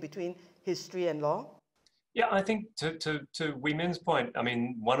choosing between history and law? Yeah, I think to Wee Min's point, I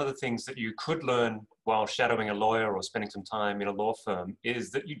mean, one of the things that you could learn while shadowing a lawyer or spending some time in a law firm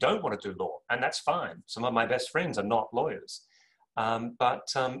is that you don't want to do law, and that's fine. Some of my best friends are not lawyers. But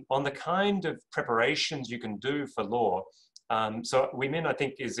on the kind of preparations you can do for law, so Wee Min, I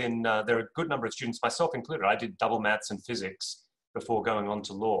think, is in, there are a good number of students, myself included. I did double maths and physics before going on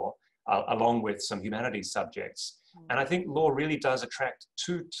to law, along with some humanities subjects. And I think law really does attract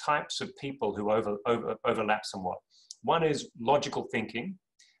two types of people who overlap somewhat. One is logical thinking,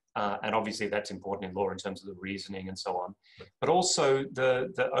 and obviously that's important in law in terms of the reasoning and so on. But also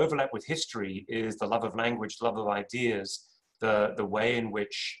the overlap with history is the love of language, love of ideas, the way in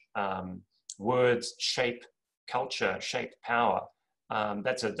which words shape culture, shape power.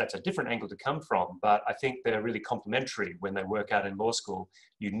 That's a different angle to come from, but I think they're really complementary when they work out in law school.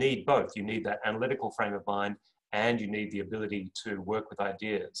 You need both. You need that analytical frame of mind, and you need the ability to work with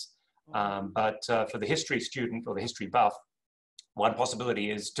ideas. But for the history student or the history buff, one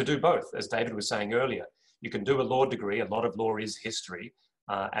possibility is to do both. As David was saying earlier, you can do a law degree, a lot of law is history,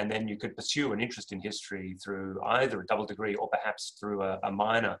 and then you could pursue an interest in history through either a double degree or perhaps through a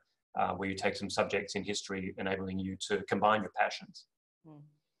minor where you take some subjects in history, enabling you to combine your passions.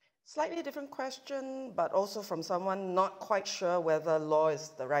 Slightly different question, but also from someone not quite sure whether law is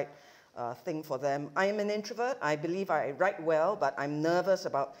the right thing for them. I am an introvert. I believe I write well, but I'm nervous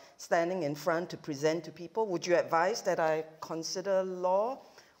about standing in front to present to people. Would you advise that I consider law?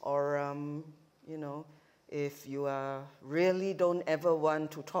 Or, you know, if you really don't ever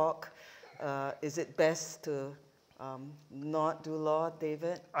want to talk, is it best to not do law,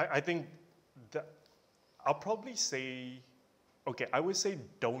 David? I think that I'll probably say, okay, I would say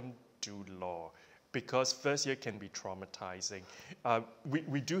don't do law, because first year can be traumatizing.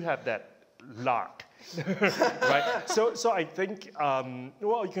 We do have that luck, right? So I think,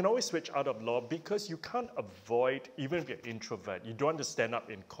 well, you can always switch out of law because you can't avoid, even if you're an introvert, you don't want to stand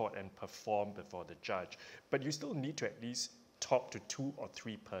up in court and perform before the judge, but you still need to at least talk to 2 or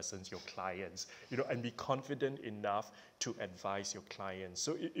 3 persons, your clients, you know, and be confident enough to advise your clients.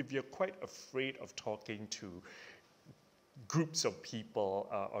 So if you're quite afraid of talking to groups of people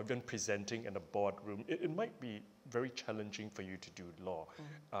or even presenting in a boardroom, it might be very challenging for you to do law,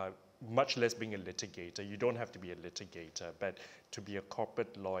 much less being a litigator. You don't have to be a litigator, but to be a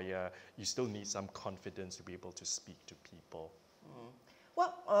corporate lawyer, you still need some confidence to be able to speak to people.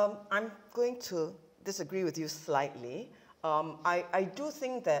 Well, I'm going to disagree with you slightly. I do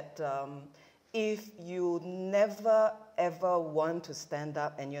think that if you never ever want to stand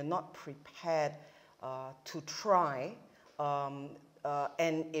up and you're not prepared to try,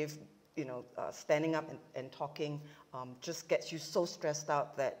 and if, you know, standing up and talking just gets you so stressed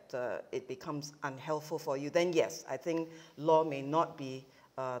out that it becomes unhelpful for you, then yes, I think law may not be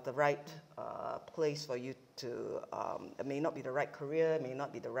the right place for you to, it may not be the right career, it may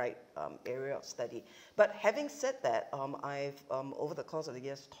not be the right area of study. But having said that, I've, over the course of the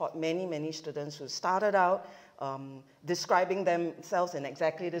years, taught many students who started out describing themselves in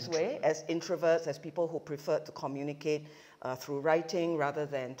exactly this way, as introverts, as people who prefer to communicate through writing rather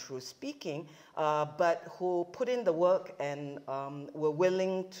than through speaking, but who put in the work and were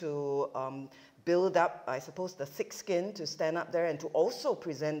willing to build up, I suppose, the thick skin to stand up there and to also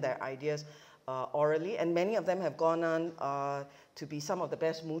present their ideas orally. And many of them have gone on to be some of the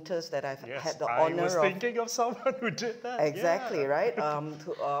best mooters that I've had the honor of. I was thinking of someone who did that. Exactly, right?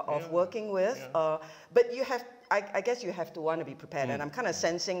 Of working with. But you have, I guess you have to want to be prepared. And I'm kind of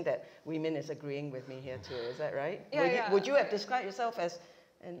sensing that Women is agreeing with me here too. Is that right? Would you have described yourself as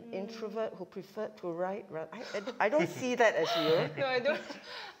an introvert who preferred to write? I don't see that as you. No,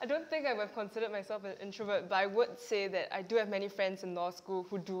 I don't think I would have considered myself an introvert, but I would say that I do have many friends in law school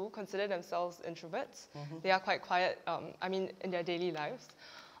who do consider themselves introverts. They are quite quiet, in their daily lives.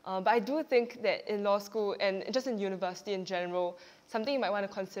 But I do think that in law school and just in university in general, something you might want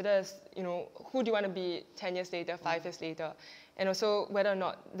to consider is, who do you want to be 10 years later, 5 years later? And also whether or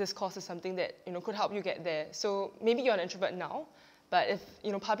not this course is something that, could help you get there. So maybe you're an introvert now, but if,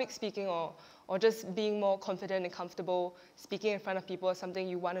 public speaking or just being more confident and comfortable speaking in front of people is something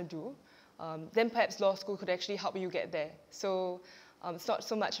you want to do, then perhaps law school could actually help you get there. So it's not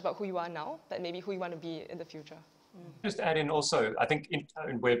so much about who you are now, but maybe who you want to be in the future. Just add in also, I think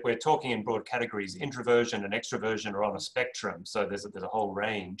we're talking in broad categories. Introversion and extroversion are on a spectrum, so there's a whole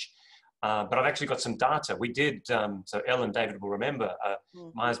range. But I've actually got some data. We did, so Elle and David will remember,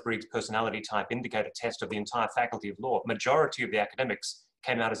 Myers-Briggs personality type indicator test of the entire faculty of law. Majority of the academics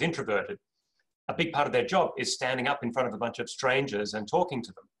came out as introverted. A big part of their job is standing up in front of a bunch of strangers and talking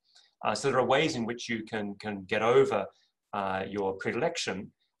to them. So there are ways in which you can get over your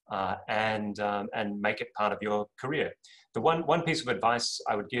predilection and make it part of your career. The one piece of advice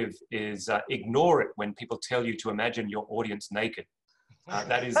I would give is ignore it when people tell you to imagine your audience naked.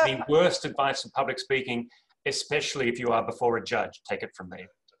 That is the worst advice in public speaking, especially if you are before a judge. Take it from me.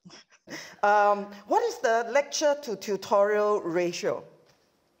 What is the lecture to tutorial ratio,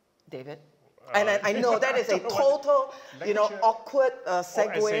 David? And I know that is a total, awkward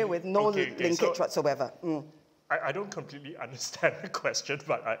segue with no linkage whatsoever. I don't completely understand the question,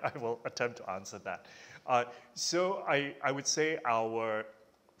 but I will attempt to answer that. So I would say our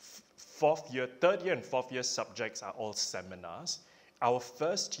third year and fourth year subjects are all seminars. Our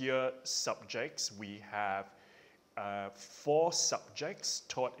first year subjects, we have 4 subjects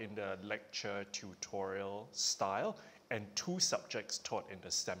taught in the lecture tutorial style and 2 subjects taught in the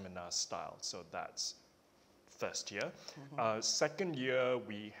seminar style. So that's first year. Second year,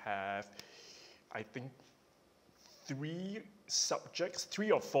 we have, I think, 3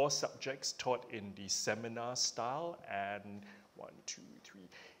 or 4 subjects taught in the seminar style and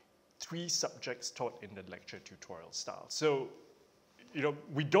 3 subjects taught in the lecture tutorial style. So,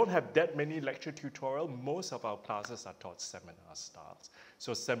 we don't have that many lecture tutorial. Most of our classes are taught seminar styles.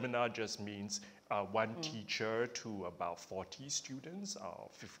 So seminar just means one teacher to about 40 students or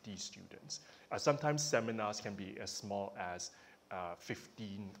 50 students. Sometimes seminars can be as small as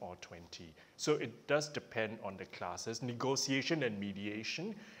 15 or 20. So it does depend on the classes. Negotiation and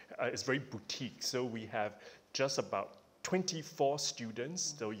mediation is very boutique. So we have just about 24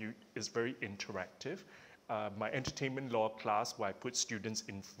 students, so it's very interactive. My entertainment law class, where I put students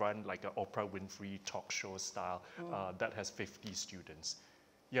in front like an Oprah Winfrey talk show style, that has 50 students.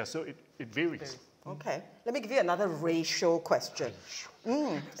 Yeah, so it varies. Okay, let me give you another ratio question.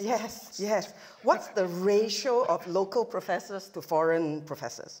 Yes. What's the ratio of local professors to foreign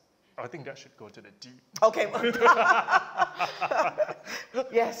professors? I think that should go to the D. Okay.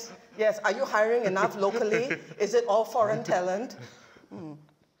 Yes. Are you hiring enough locally? Is it all foreign talent?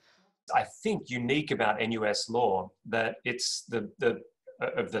 I think unique about NUS Law that it's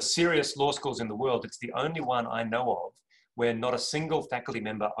of the serious law schools in the world, it's the only one I know of where not a single faculty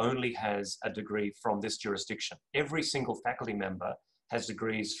member only has a degree from this jurisdiction. Every single faculty member has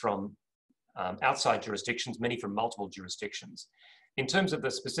degrees from outside jurisdictions, many from multiple jurisdictions. In terms of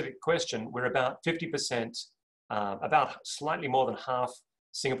the specific question, we're about 50%, about slightly more than half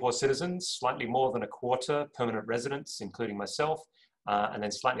Singapore citizens, slightly more than a quarter permanent residents, including myself, and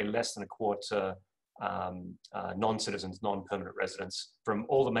then slightly less than a quarter non-citizens, non-permanent residents from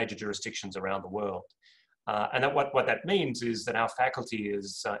all the major jurisdictions around the world. And what that means is that our faculty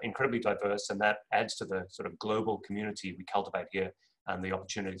is incredibly diverse, and that adds to the sort of global community we cultivate here and the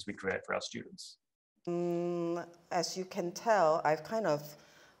opportunities we create for our students. As you can tell, I've kind of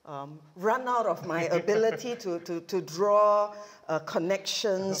run out of my ability to draw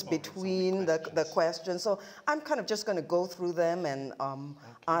connections between the questions. So I'm kind of just going to go through them and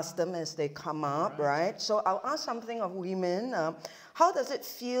ask them as they come up, right? So I'll ask something of women. How does it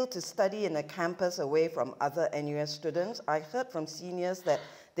feel to study in a campus away from other NUS students? I heard from seniors that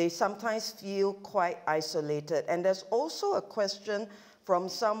they sometimes feel quite isolated. And there's also a question from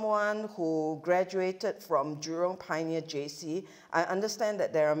someone who graduated from Jurong Pioneer JC. I understand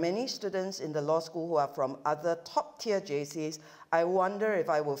that there are many students in the law school who are from other top-tier JCs. I wonder if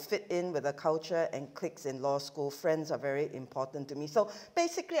I will fit in with the culture and cliques in law school. Friends are very important to me. So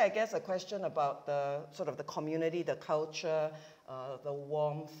basically, I guess a question about the sort of the community, the culture, the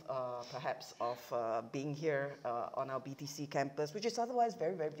warmth, perhaps, of being here on our BTC campus, which is otherwise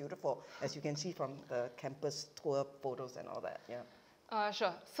very, very beautiful, as you can see from the campus tour photos and all that. Yeah.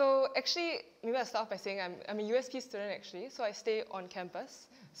 Sure. So actually, maybe I'll start off by saying I'm a USP student actually, so I stay on campus.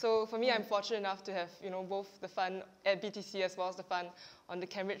 So for me, I'm fortunate enough to have both the fun at BTC as well as the fun on the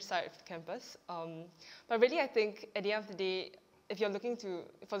Cambridge side of the campus. But really, I think at the end of the day, if you're looking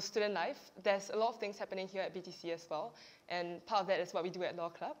for the student life, there's a lot of things happening here at BTC as well, and part of that is what we do at Law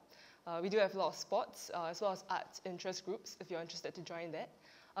Club. We do have a lot of sports as well as arts interest groups if you're interested to join that.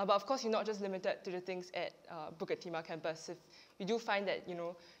 But of course, you're not just limited to the things at Bukit Timah campus. If you do find that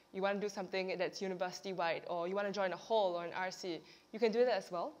you want to do something that's university-wide, or you want to join a hall or an RC, you can do that as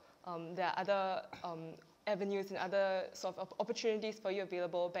well. There are other avenues and other sort of opportunities for you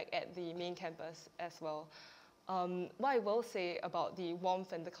available back at the main campus as well. What I will say about the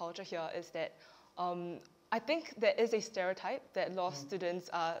warmth and the culture here is that I think there is a stereotype that law students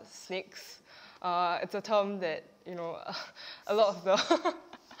are snakes. It's a term that a lot of the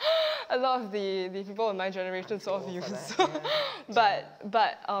a lot of the people in my generation sort of use.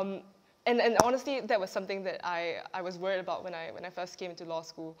 And honestly, that was something that I was worried about when I first came into law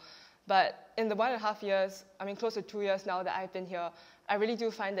school. But in the 1.5 years, I mean close to 2 years now that I've been here, I really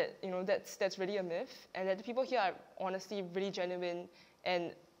do find that that's really a myth, and that the people here are honestly really genuine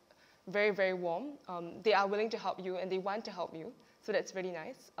and very, very warm. They are willing to help you and they want to help you. So that's really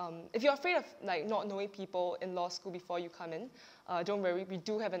nice. If you're afraid of not knowing people in law school before you come in, don't worry, we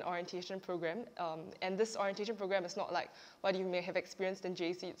do have an orientation program. And this orientation program is not like what you may have experienced in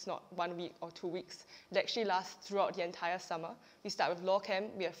JC. It's not 1 week or 2 weeks. It actually lasts throughout the entire summer. We start with Law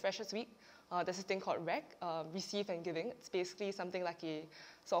Camp, we have Freshers Week. There's this thing called REC, Receive and Giving. It's basically something like a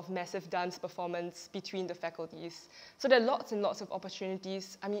sort of massive dance performance between the faculties. So there are lots and lots of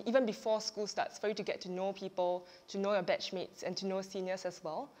opportunities, I mean, even before school starts, for you to get to know people, to know your batchmates, and to know seniors as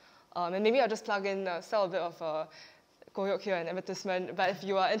well. And maybe I'll just plug in, sell a bit of Koyok here, an advertisement. But if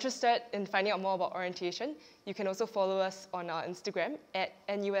you are interested in finding out more about orientation, you can also follow us on our Instagram at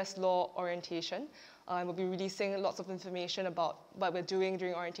NUS Law Orientation. We'll be releasing lots of information about what we're doing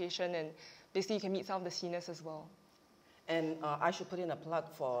during orientation, and basically you can meet some of the seniors as well. And I should put in a plug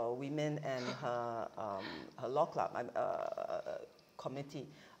for women and her law club committee.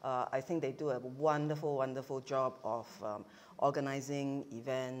 I think they do a wonderful, wonderful job of organizing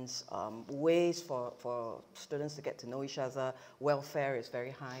events, ways for students to get to know each other. Welfare is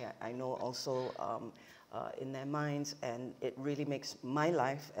very high, I know also in their minds, and it really makes my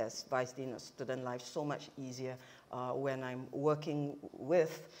life as Vice Dean of Student Life so much easier when I'm working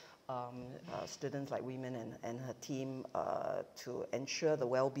with students like women and her team to ensure the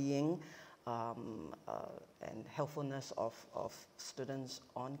well-being and helpfulness of students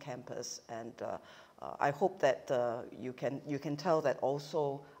on campus. And I hope that you can tell that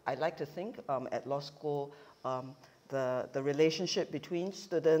also. I like to think at law school the relationship between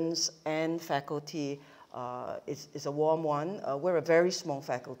students and faculty is a warm one. We're a very small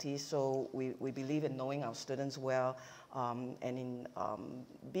faculty, so we believe in knowing our students well. And in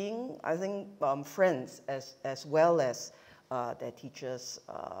being, I think, friends as well as their teachers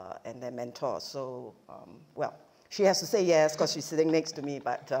and their mentors. So, well, she has to say yes because she's sitting next to me,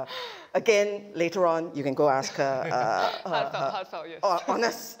 but again, later on, you can go ask her heartfelt,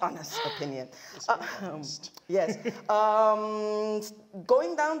 yes. honest opinion. Yes.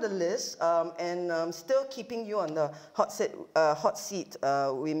 Going down the list and still keeping you on the hot seat,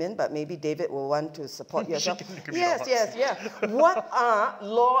 women, but maybe David will want to support yourself. Yes. What are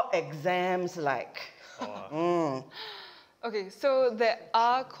law exams like? Okay, so there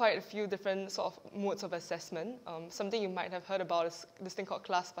are quite a few different sort of modes of assessment. Something you might have heard about is this thing called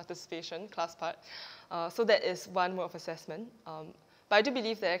class participation, class part. So that is one mode of assessment. But I do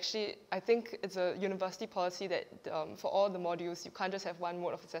believe that actually, I think it's a university policy that for all the modules, you can't just have one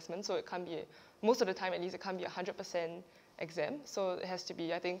mode of assessment. So it can't be, most of the time at least, it can't be 100% exam. So it has to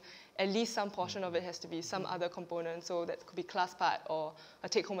be, I think, at least some portion of it has to be some other component. So that could be class part or a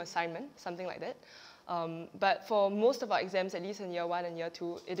take-home assignment, something like that. But for most of our exams, at least in year 1 and year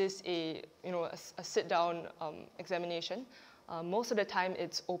 2, it is a sit-down examination. Most of the time,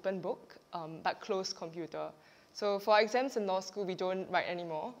 it's open book, but closed computer. So for exams in law school, we don't write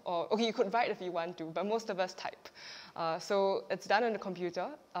anymore. Or, okay, you could write if you want to, but most of us type. So it's done on the computer,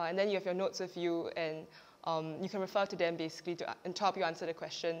 and then you have your notes with you, and you can refer to them basically to help you answer the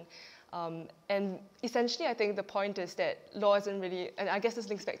question. And essentially, I think the point is that law isn't really, and I guess this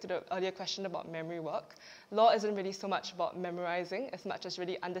links back to the earlier question about memory work. Law isn't really so much about memorizing as much as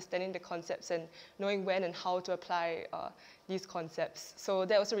really understanding the concepts and knowing when and how to apply these concepts. So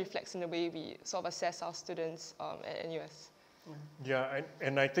that also reflects in the way we sort of assess our students at NUS. Yeah,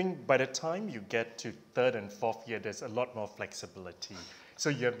 and I think by the time you get to third and fourth year, there's a lot more flexibility. So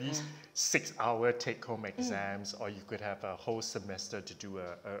you have these 6-hour take-home exams, or you could have a whole semester to do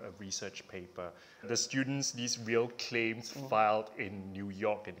a research paper. The students, these real claims filed in New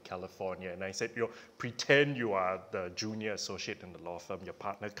York and California. And I said, pretend you are the junior associate in the law firm. Your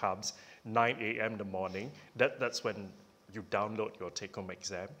partner comes 9 a.m. in the morning. That's when you download your take-home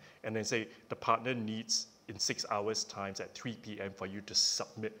exam. And then say, the partner needs in 6 hours times at 3 p.m. for you to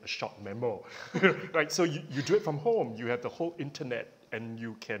submit a short memo. Right? So you do it from home. You have the whole internet, and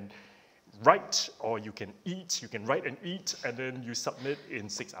you can write or you can eat. You can write and eat, and then you submit in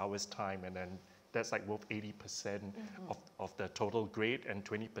 6 hours time, and then that's like worth 80% of the total grade, and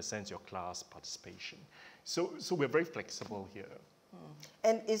 20% is your class participation. So we're very flexible here.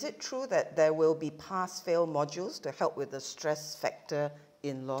 And is it true that there will be pass-fail modules to help with the stress factor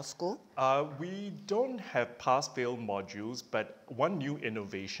in law school? We don't have pass-fail modules, but one new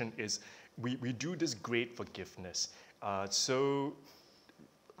innovation is we do this grade forgiveness. So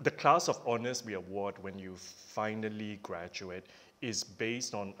the class of honors we award when you finally graduate is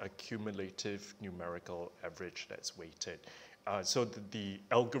based on a cumulative numerical average that's weighted. So the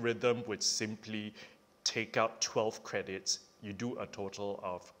algorithm would simply take out 12 credits. You do a total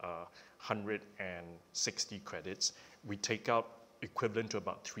of 160 credits. We take out equivalent to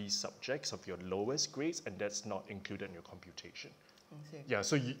about 3 subjects of your lowest grades, and that's not included in your computation. Yeah,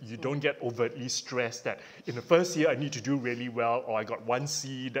 so you don't get overtly stressed that in the first year I need to do really well, or I got 1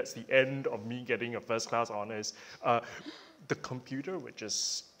 C, that's the end of me getting a first class honors. The computer would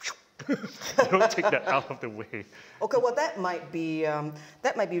just take that out of the way. Okay, well that might be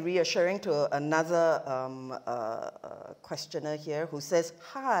reassuring to another questioner here who says,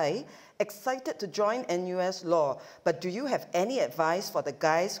 "Hi, excited to join NUS Law, but do you have any advice for the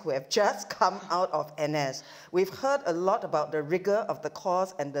guys who have just come out of NS? We've heard a lot about the rigor of the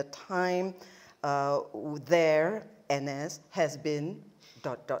course and the time their NS has been ...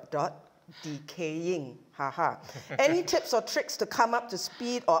 decaying. Haha. Any tips or tricks to come up to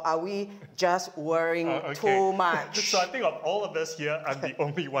speed, or are we just worrying too much?" So I think of all of us here, I'm the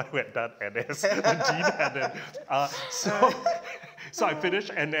only one who had done NS. Dean hadn't. So I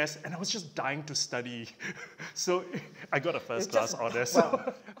finished NS, and I was just dying to study. So I got a first class honors.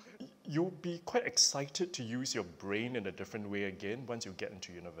 So you'll be quite excited to use your brain in a different way again once you get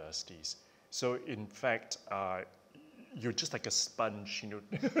into universities. So in fact, you're just like a sponge,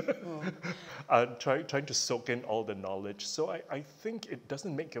 trying to soak in all the knowledge. So I think it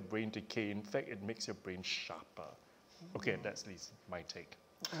doesn't make your brain decay. In fact, it makes your brain sharper. Okay, that's at least my take.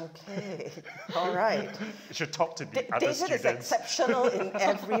 Okay, all right. You should talk to the other students. David is exceptional in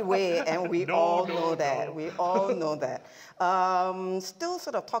every way, and we all know that. We all know that. Still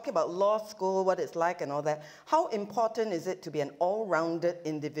sort of talking about law school, what it's like and all that. How important is it to be an all-rounded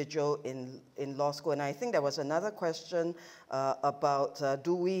individual in law school? And I think there was another question about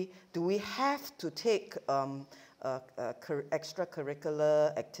do we have to take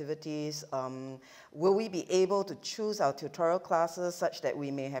extracurricular activities? Will we be able to choose our tutorial classes such that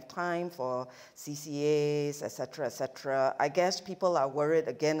we may have time for CCAs, etc., etc.? I guess people are worried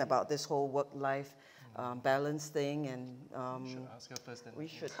again about this whole work-life balance thing, and we should ask her first. Then we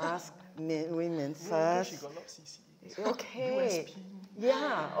should ask women first. She got a lot of CCAs. Okay. USP.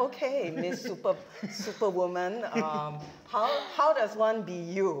 Yeah. Okay, Miss Superwoman. How does one be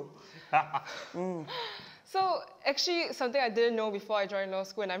you? So actually, something I didn't know before I joined law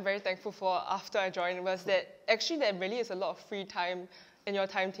school, and I'm very thankful for after I joined, was that actually there really is a lot of free time in your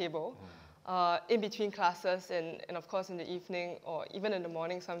timetable, in between classes, and of course in the evening or even in the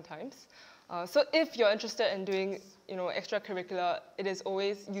morning sometimes. So if you're interested in doing extracurricular, it is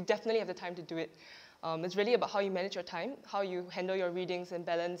always, you definitely have the time to do it. It's really about how you manage your time, how you handle your readings and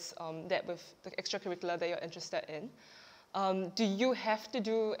balance that with the extracurricular that you're interested in. Do you have to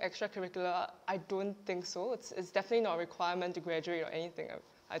do extracurricular? I don't think so. It's definitely not a requirement to graduate or anything.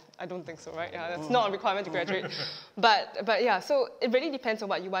 I don't think so, right? Yeah, it's not a requirement to graduate. But yeah, so it really depends on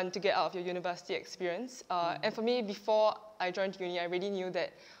what you want to get out of your university experience. And for me, before I joined uni, I really knew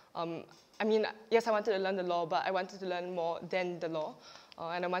that I mean, yes, I wanted to learn the law, but I wanted to learn more than the law.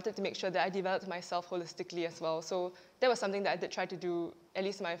 And I wanted to make sure that I developed myself holistically as well. So that was something that I did try to do at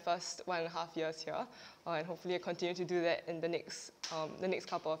least my first 1.5 years here. And hopefully I continue to do that in the next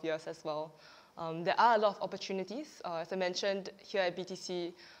couple of years as well. There are a lot of opportunities, as I mentioned, here at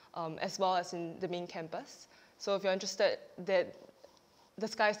BTC, as well as in the main campus. So if you're interested, the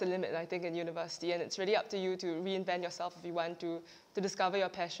sky's the limit, I think, in university, and it's really up to you to reinvent yourself if you want to discover your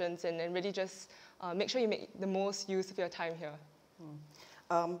passions and really just make sure you make the most use of your time here.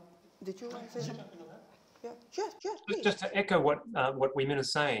 Did you want to say something? Yeah, sure, Just to echo what Weemin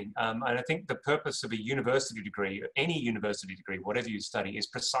is saying, and I think the purpose of a university degree, any university degree, whatever you study, is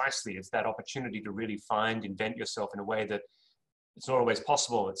precisely, it's that opportunity to really invent yourself in a way that it's not always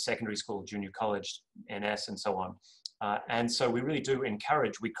possible at secondary school, junior college, NS, and so on. And so we really do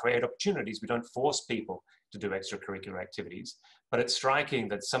encourage, we create opportunities. We don't force people to do extracurricular activities, but it's striking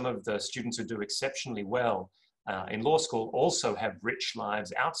that some of the students who do exceptionally well in law school also have rich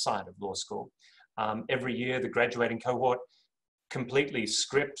lives outside of law school. Every year, the graduating cohort completely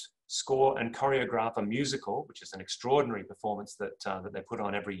script, score, and choreograph a musical, which is an extraordinary performance that they put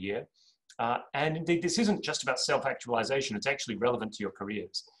on every year. And indeed, this isn't just about self-actualization, it's actually relevant to your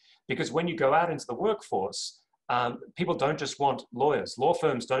careers. Because when you go out into the workforce, people don't just want lawyers. Law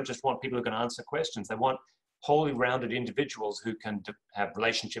firms don't just want people who can answer questions. They want wholly rounded individuals who can have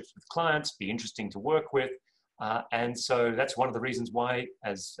relationships with clients, be interesting to work with. And so that's one of the reasons why,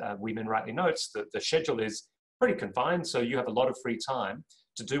 as Weemin rightly notes, the schedule is pretty confined. So you have a lot of free time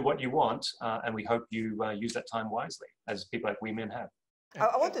to do what you want. And we hope you use that time wisely, as people like Weemin have.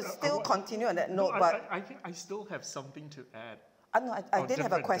 I want to still continue on that note, but I think I still have something to add. No, I did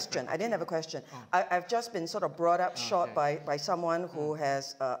have a question. I didn't have a question. I've just been sort of brought up short by someone who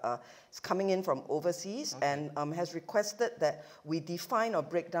is coming in from overseas and has requested that we define or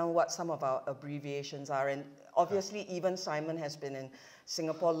break down what some of our abbreviations are. And obviously, even Simon has been in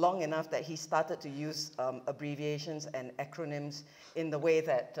Singapore long enough that he started to use abbreviations and acronyms in the way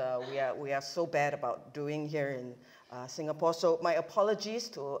that we are so bad about doing here in Singapore. So my apologies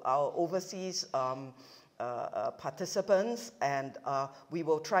to our overseas participants, and we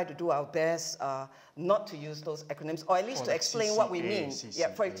will try to do our best not to use those acronyms, or at least to explain what we mean.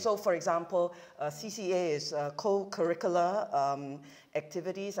 Yeah, so for example, CCA is co-curricular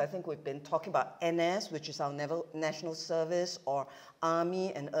activities. I think we've been talking about NS, which is our national service, or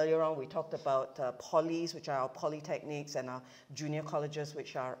Army, and earlier on we talked about polys, which are our polytechnics, and our junior colleges,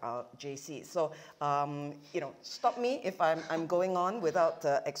 which are our JCs. So, you know, stop me if I'm going on without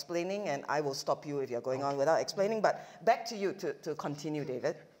explaining, and I will stop you if you're going on without explaining. But back to you to continue,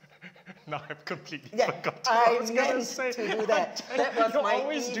 David. No, I've completely forgotten. I meant to do that. That was my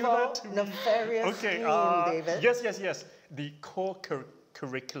evil, nefarious dream, David. Yes. The core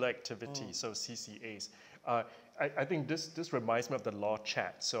curricular activities, so CCAs. I think this reminds me of the law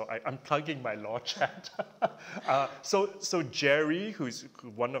chat, so I'm plugging my law chat. So Jerry, who's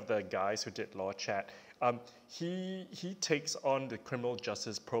one of the guys who did law chat, he takes on the criminal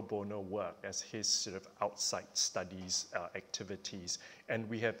justice pro bono work as his sort of outside studies activities, and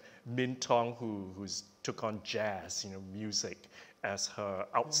we have Min Tong who's took on jazz, music, as her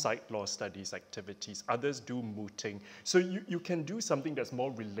outside law studies activities. Others do mooting. So you can do something that's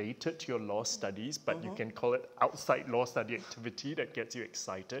more related to your law studies, but you can call it outside law study activity that gets you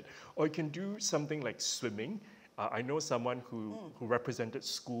excited. Or you can do something like swimming. I know someone who represented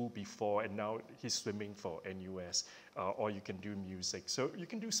school before, and now he's swimming for NUS. Or you can do music. So you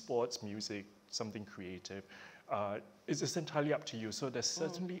can do sports, music, something creative. It's entirely up to you. So there's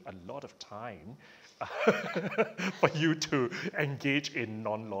certainly a lot of time for you to engage in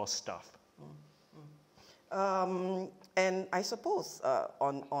non-law stuff. And I suppose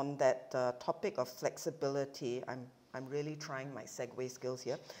on that topic of flexibility, I'm really trying my segue skills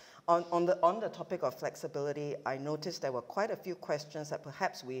here. On the topic of flexibility, I noticed there were quite a few questions that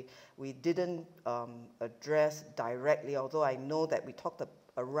perhaps we didn't address directly, although I know that we talked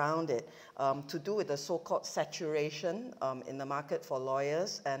around it, to do with the so-called saturation in the market for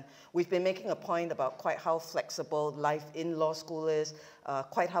lawyers. And we've been making a point about quite how flexible life in law school is,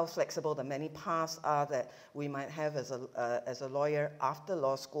 quite how flexible the many paths are that we might have as a lawyer after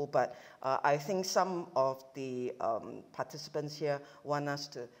law school. But I think some of the participants here want us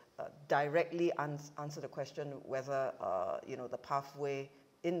to directly answer the question whether the pathway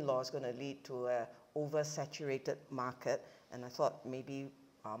in law is going to lead to an oversaturated market. And I thought maybe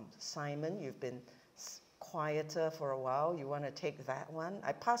Simon, you've been quieter for a while. You want to take that one?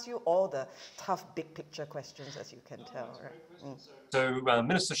 I pass you all the tough big picture questions, as you can tell. Right? So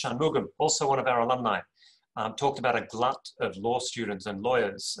Minister Shanmugam, also one of our alumni, talked about a glut of law students and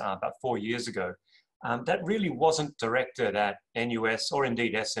lawyers about 4 years ago. That really wasn't directed at NUS or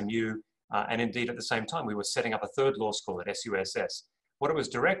indeed SMU, and indeed at the same time we were setting up a third law school at SUSS. What it was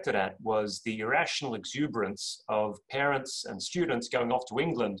directed at was the irrational exuberance of parents and students going off to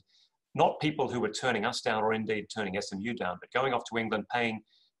England, not people who were turning us down or indeed turning SMU down, but going off to England paying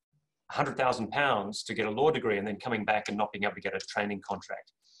 £100,000 to get a law degree and then coming back and not being able to get a training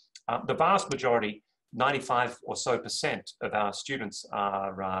contract. The vast majority, 95% or so of our students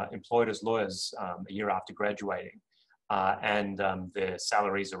are employed as lawyers a year after graduating, and their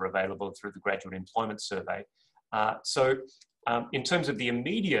salaries are available through the Graduate Employment Survey. So in terms of the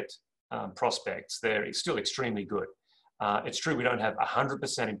immediate prospects, they're still extremely good. It's true we don't have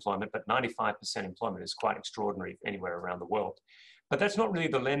 100% employment, but 95% employment is quite extraordinary anywhere around the world. But that's not really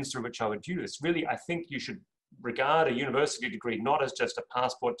the lens through which I would view this. Really, I think you should regard a university degree not as just a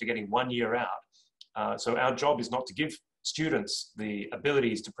passport to getting 1 year out. So our job is not to give students the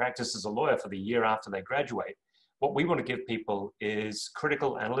abilities to practice as a lawyer for the year after they graduate. What we want to give people is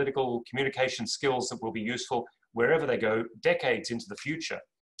critical analytical communication skills that will be useful wherever they go decades into the future.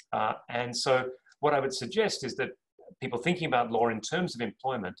 And so what I would suggest is that people thinking about law in terms of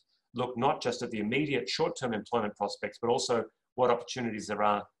employment look not just at the immediate short-term employment prospects, but also what opportunities there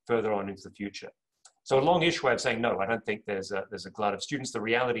are further on into the future. So a long-ish way of saying, no, I don't think there's a glut of students. The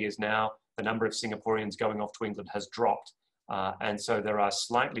reality is now the number of Singaporeans going off to England has dropped. And so there are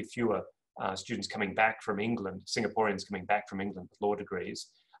slightly fewer students coming back from England, Singaporeans coming back from England with law degrees.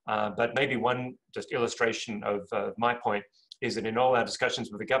 But maybe one just illustration of my point is that in all our discussions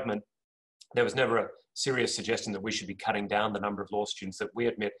with the government, there was never a serious suggestion that we should be cutting down the number of law students that we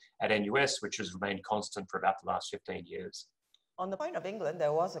admit at NUS, which has remained constant for about the last 15 years. On the point of England,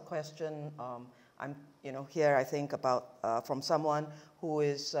 there was a question, here I think about from someone who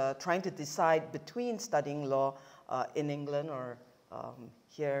is trying to decide between studying law in England or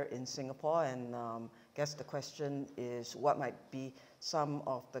here in Singapore, and I guess the question is what might be some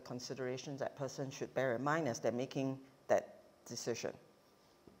of the considerations that person should bear in mind as they're making that decision.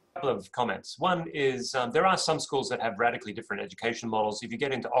 A couple of comments. One is there are some schools that have radically different education models. If you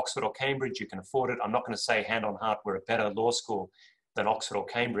get into Oxford or Cambridge, you can afford it. I'm not going to say hand on heart we're a better law school than Oxford or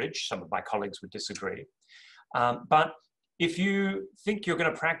Cambridge. Some of my colleagues would disagree. But if you think you're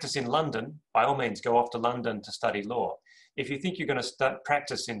going to practice in London, by all means go off to London to study law. If you think you're going to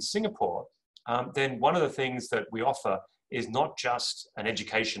practice in Singapore, then one of the things that we offer is not just an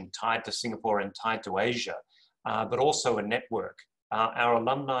education tied to Singapore and tied to Asia, but also a network. Our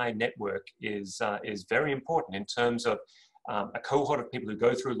alumni network is very important in terms of a cohort of people who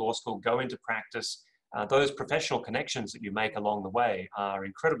go through law school, go into practice. Those professional connections that you make along the way are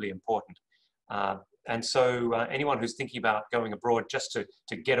incredibly important. And so anyone who's thinking about going abroad just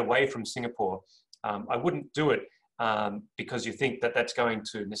to get away from Singapore, I wouldn't do it because you think that that's going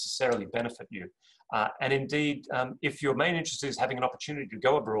to necessarily benefit you. And indeed, if your main interest is having an opportunity to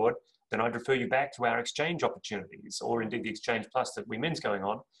go abroad, then I'd refer you back to our exchange opportunities, or indeed the Exchange Plus that Women's going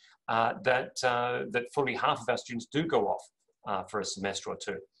on, that fully half of our students do go off for a semester or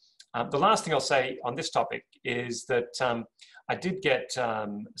two. The last thing I'll say on this topic is that I did get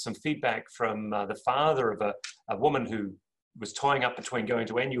some feedback from the father of a woman who was toying up between going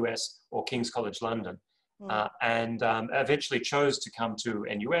to NUS or King's College London, and eventually chose to come to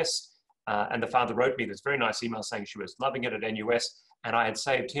NUS. And the father wrote me this very nice email saying she was loving it at NUS, and I had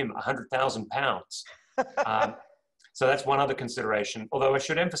saved him £100,000. So that's one other consideration. Although I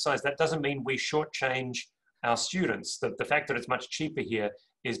should emphasize that doesn't mean we shortchange our students. The fact that it's much cheaper here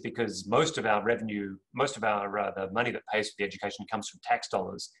is because most of our revenue, the money that pays for the education comes from tax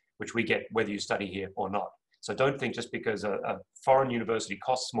dollars, which we get whether you study here or not. So don't think just because a foreign university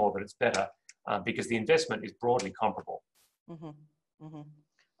costs more that it's better, because the investment is broadly comparable.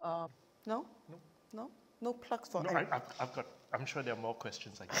 No plugs for. No, I'm sure there are more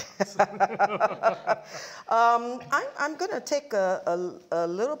questions I can ask. I'm going to take a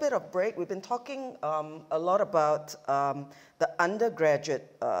little bit of break. We've been talking a lot about the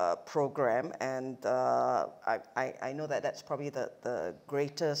undergraduate program, and I know that that's probably the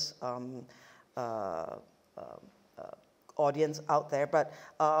greatest audience out there. But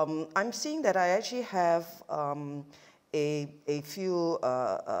I'm seeing that I actually have a few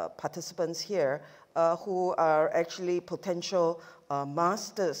participants here who are actually potential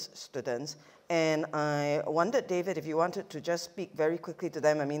master's students. And I wondered, David, if you wanted to just speak very quickly to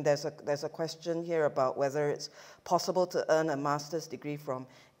them. I mean, there's a question here about whether it's possible to earn a master's degree from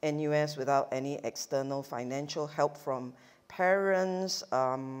NUS without any external financial help from parents.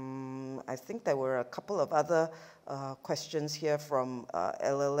 I think there were a couple of other questions here from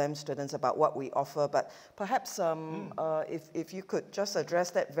LLM students about what we offer, but perhaps if you could just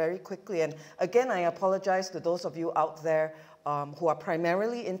address that very quickly. And again, I apologize to those of you out there who are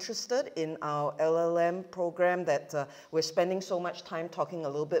primarily interested in our LLM program, that we're spending so much time talking a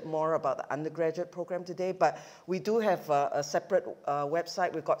little bit more about the undergraduate program today, but we do have a separate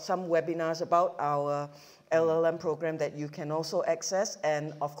website. We've got some webinars about our LLM program that you can also access.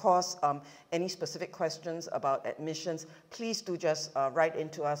 And of course, any specific questions about admissions, please do just write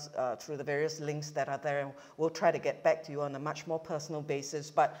into us through the various links that are there, and we'll try to get back to you on a much more personal basis.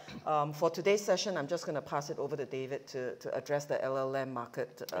 But for today's session, I'm just going to pass it over to David to address the LLM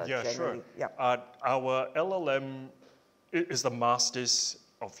market generally. Sure. Yeah. Our LLM is the Masters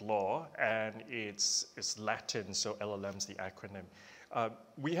of Law, and it's Latin, so LLM's the acronym.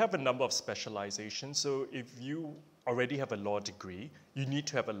 We have a number of specializations, so if you already have a law degree, you need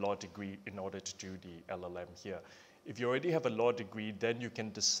to have a law degree in order to do the LLM here. If you already have a law degree, then you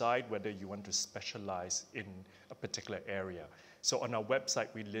can decide whether you want to specialize in a particular area. So on our website,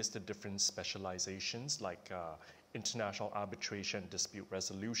 we list the different specializations like international arbitration, dispute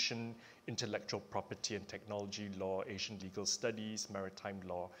resolution, intellectual property and technology law, Asian legal studies, maritime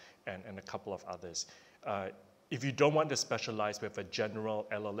law, and a couple of others. If you don't want to specialize with a general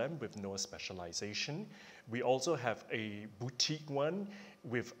LLM with no specialization, we also have a boutique one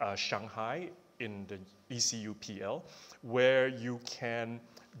with Shanghai in the ECU PL, where you can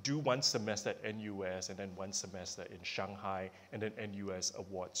do one semester at NUS and then one semester in Shanghai, and then NUS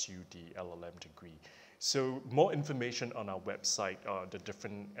awards you the LLM degree. So more information on our website, the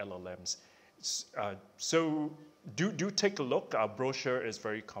different LLMs. So do take a look. Our brochure is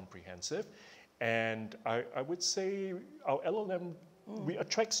very comprehensive. And I would say our LLM, we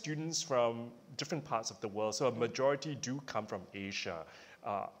attract students from different parts of the world. So a majority do come from Asia.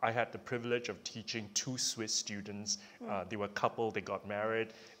 I had the privilege of teaching 2 Swiss students. They were a couple, they got married.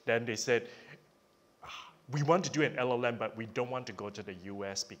 Then they said, we want to do an LLM, but we don't want to go to the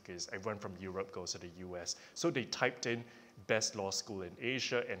US because everyone from Europe goes to the US. So they typed in best law school in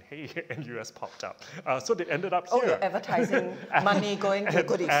Asia, and hey, NUS popped up. So they ended up here. Oh, your advertising money going to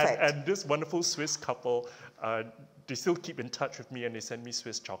good effect. And this wonderful Swiss couple, they still keep in touch with me, and they send me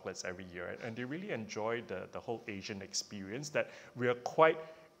Swiss chocolates every year. And they really enjoy the whole Asian experience, that we are quite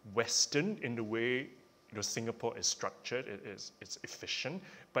Western in the way Singapore is structured. It's efficient,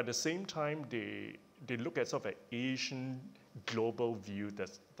 but at the same time, they look at sort of an Asian global view.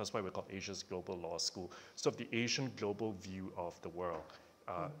 That's why we call Asia's Global Law School. So the Asian global view of the world.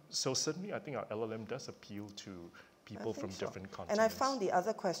 So certainly, I think our LLM does appeal to people from different continents. And I found the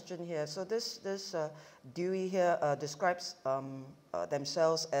other question here. So this Dewey here describes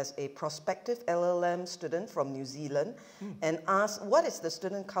themselves as a prospective LLM student from New Zealand, and asks, what is the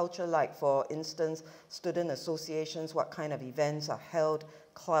student culture like? For instance, student associations, what kind of events are held,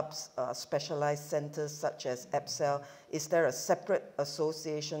 clubs, specialized centers such as EPSEL? Is there a separate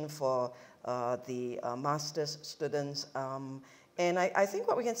association for the master's students? And I think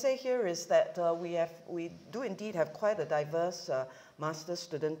what we can say here is that we do indeed have quite a diverse master's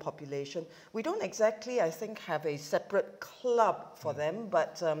student population. We don't exactly, I think, have a separate club for them,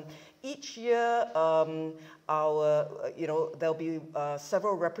 but each year there'll be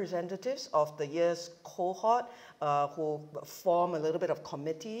several representatives of the year's cohort who form a little bit of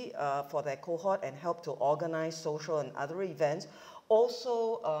committee for their cohort and help to organize social and other events.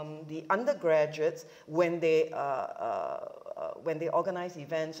 Also, the undergraduates, when they organize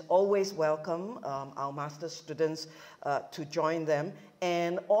events, always welcome our master's students to join them.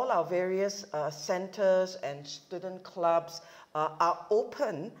 And all our various centers and student clubs are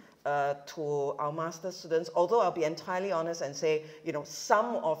open to our master's students, although I'll be entirely honest and say,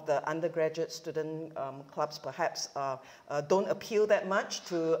 some of the undergraduate student clubs perhaps don't appeal that much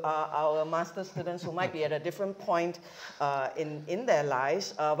to our master's students who might be at a different point in their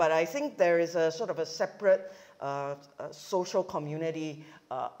lives. But I think there is a sort of a separate social community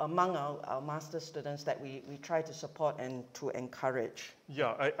among our master's students that we try to support and to encourage.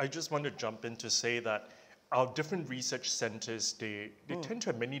 Yeah, I just want to jump in to say that our different research centers, they tend to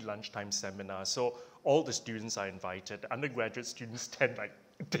have many lunchtime seminars. So all the students are invited. The undergraduate students tend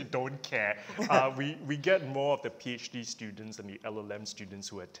they don't care. We get more of the PhD students and the LLM students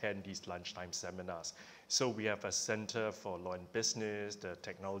who attend these lunchtime seminars. So we have a center for law and business, the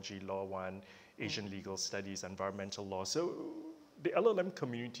technology law one, Asian legal studies, environmental law. So the LLM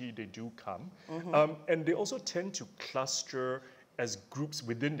community, they do come. And they also tend to cluster as groups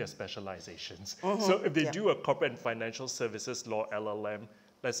within their specializations. So if they do a corporate and financial services law LLM,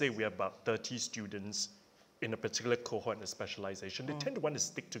 let's say we have about 30 students in a particular cohort and a specialization, they tend to want to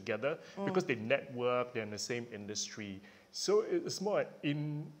stick together because they network, they're in the same industry. So it's more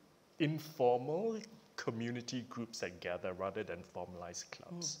informal community groups that gather rather than formalized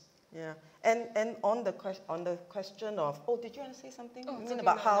clubs. Yeah, and on the question of, did you want to say something? Oh, you it's mean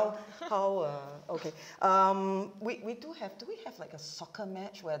okay, about no, okay. We do we have like a soccer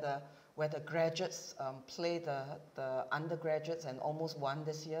match where the graduates play the undergraduates and almost won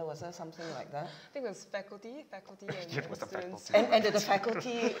this year. Was there something like that? I think it was faculty and It was the students. faculty. And did the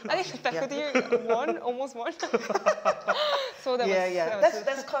faculty? I think the faculty almost won. So that was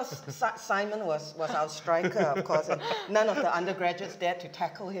That's because Simon was our striker, of course, and none of the undergraduates dared to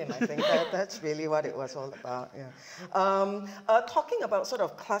tackle him. I think that's really what it was all about. Yeah. Talking about sort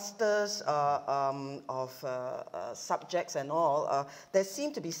of clusters of subjects and all, there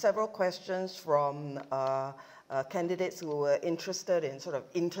seem to be several questions from candidates who were interested in sort of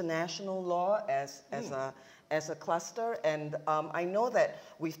international law as a cluster, and I know that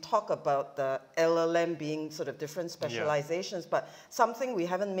we've talked about the LLM being sort of different specializations, but something we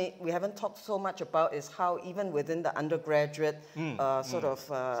haven't talked so much about is how even within the undergraduate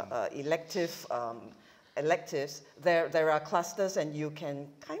electives, there are clusters, and you can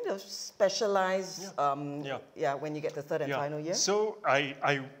kind of specialize when you get to third and final year. So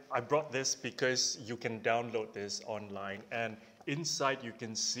I brought this because you can download this online, and inside you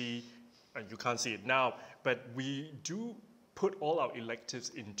can see, you can't see it now, but we do put all our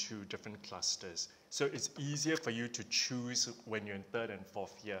electives into different clusters. So it's easier for you to choose when you're in third and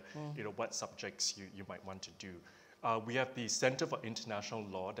fourth year, what subjects you might want to do. We have the Center for International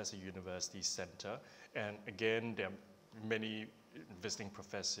Law, that's a university center. And again, there are many visiting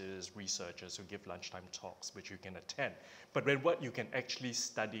professors, researchers who give lunchtime talks, which you can attend. But when what you can actually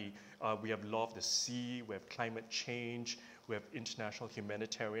study, we have law of the sea, we have climate change, we have international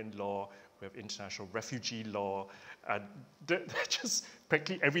humanitarian law, we have international refugee law, just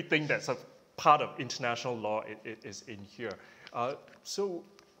practically everything that's a part of international law is in here. So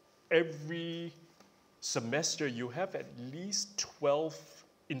every semester you have at least 12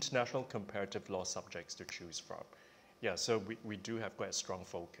 international comparative law subjects to choose from. Yeah, so we do have quite a strong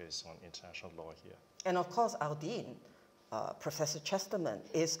focus on international law here. And of course, our dean, Professor Chesterman,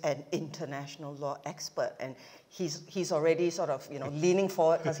 is an international law expert, and he's already sort of leaning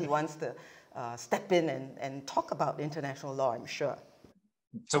forward because he wants to step in and talk about international law, I'm sure.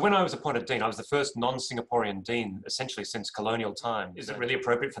 So when I was appointed dean, I was the first non-Singaporean dean, essentially since colonial time. Is it really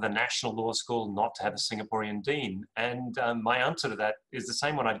appropriate for the National Law School not to have a Singaporean dean? And my answer to that is the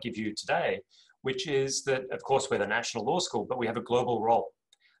same one I'd give you today, which is that, of course, we're the National Law School, but we have a global role.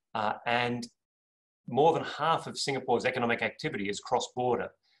 And more than half of Singapore's economic activity is cross-border.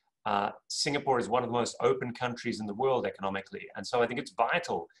 Singapore is one of the most open countries in the world economically. And so I think it's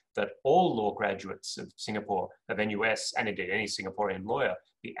vital that all law graduates of Singapore, of NUS, and indeed any Singaporean lawyer,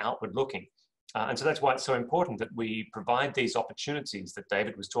 be outward looking. And so that's why it's so important that we provide these opportunities that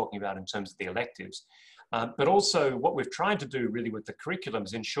David was talking about in terms of the electives. But also what we've tried to do really with the curriculum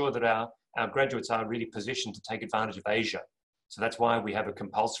is ensure that our graduates are really positioned to take advantage of Asia. So that's why we have a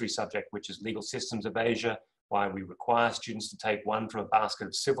compulsory subject, which is legal systems of Asia, why we require students to take one from a basket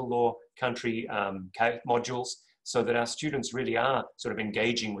of civil law country modules, so that our students really are sort of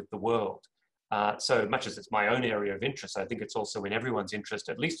engaging with the world. So much as it's my own area of interest, I think it's also in everyone's interest,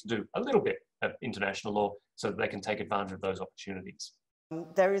 at least to do a little bit of international law so that they can take advantage of those opportunities.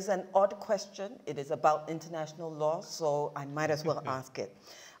 There is an odd question. It is about international law, so I might as well ask it.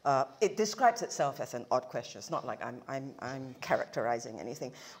 It describes itself as an odd question. It's not like I'm characterizing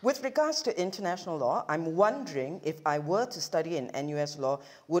anything. With regards to international law, I'm wondering if I were to study in NUS Law,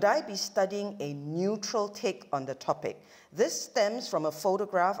 would I be studying a neutral take on the topic? This stems from a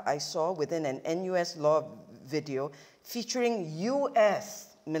photograph I saw within an NUS Law video featuring US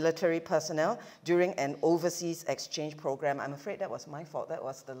military personnel during an overseas exchange program. I'm afraid that was my fault. That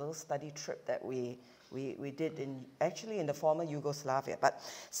was the little study trip that we did actually in the former Yugoslavia. But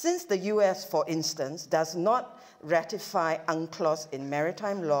since the US, for instance, does not ratify UNCLOS in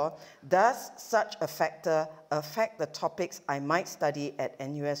maritime law, does such a factor affect the topics I might study at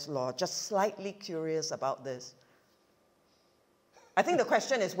NUS Law? Just slightly curious about this. I think the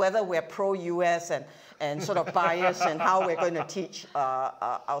question is whether we're pro-US and sort of biased and how we're going to teach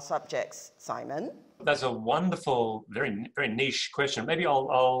our subjects, Simon. That's a wonderful, very, very niche question. Maybe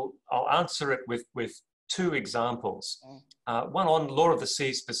I'll answer it with two examples. One on law of the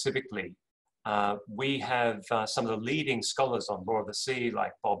sea specifically. We have some of the leading scholars on law of the sea,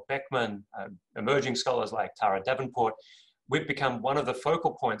 like Bob Beckman, emerging scholars like Tara Davenport. We've become one of the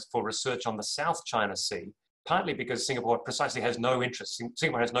focal points for research on the South China Sea, partly because Singapore precisely has no interest.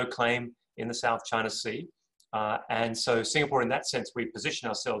 Singapore has no claim in the South China Sea. And so Singapore, in that sense, we position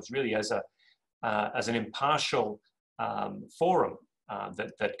ourselves really as an impartial forum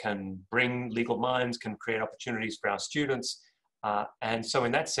that can bring legal minds, can create opportunities for our students. And so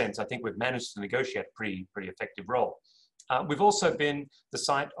in that sense, I think we've managed to negotiate a pretty effective role. We've also been the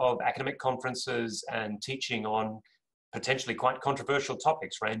site of academic conferences and teaching on potentially quite controversial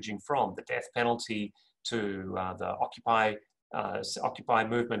topics, ranging from the death penalty to the Occupy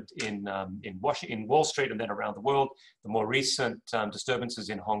movement in Wall Street and then around the world, the more recent disturbances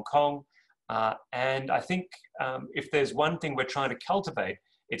in Hong Kong. And I think if there's one thing we're trying to cultivate,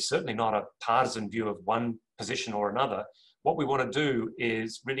 it's certainly not a partisan view of one position or another. What we want to do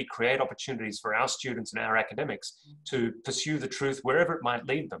is really create opportunities for our students and our academics to pursue the truth wherever it might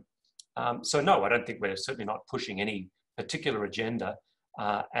lead them. So no, I don't think we're certainly not pushing any particular agenda.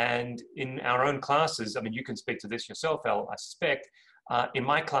 And in our own classes, I mean, you can speak to this yourself, Al, I suspect. In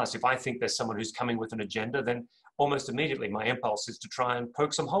my class, if I think there's someone who's coming with an agenda, then almost immediately my impulse is to try and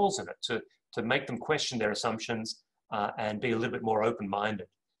poke some holes in it, to make them question their assumptions and be a little bit more open-minded.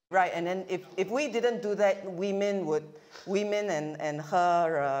 Right, and then if we didn't do that, women and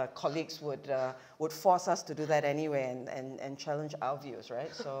her colleagues would force us to do that anyway and challenge our views,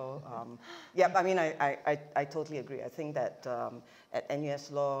 right? So, yeah, I mean, I totally agree. I think that at NUS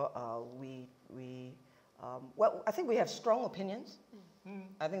Law, well, I think we have strong opinions.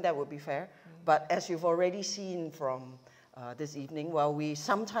 I think that would be fair. But as you've already seen from this evening, while we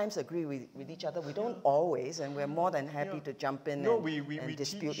sometimes agree with each other, we don't always, and we're more than happy to jump in and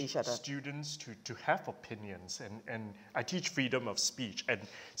dispute each other. Students to have opinions, and I teach freedom of speech, and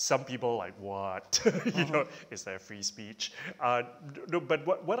some people are like, what? You know, is there free speech? No, but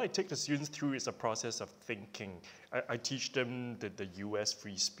what I take the students through is a process of thinking. I teach them the US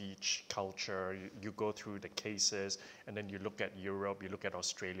free speech culture. You go through the cases, and then you look at Europe, you look at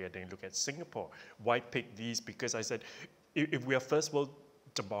Australia, then you look at Singapore. Why pick these? Because I said, if we are first world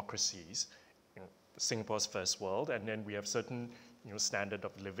democracies, you know, Singapore's first world, and then we have certain standard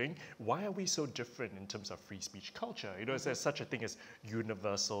of living, why are we so different in terms of free speech culture? You know, there's such a thing as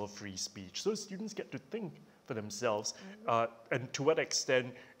universal free speech. So students get to think for themselves, and to what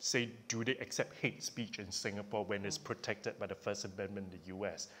extent, say, do they accept hate speech in Singapore when it's protected by the First Amendment in the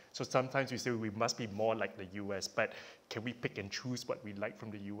US? So sometimes we say we must be more like the US, but can we pick and choose what we like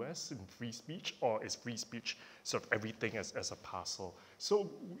from the US in free speech, or is free speech sort of everything as a parcel? So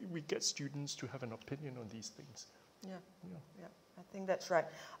we get students to have an opinion on these things. Yeah. I think that's right.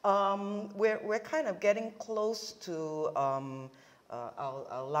 We're kind of getting close to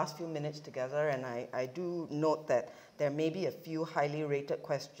our last few minutes together, and I do note that there may be a few highly rated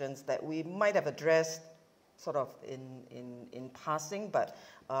questions that we might have addressed sort of in passing, but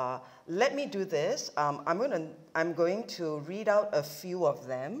let me do this. I'm going to read out a few of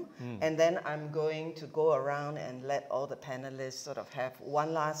them, and then I'm going to go around and let all the panelists sort of have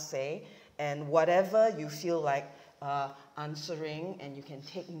one last say, and whatever you feel like answering, and you can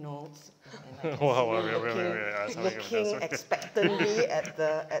take notes. And looking expectantly at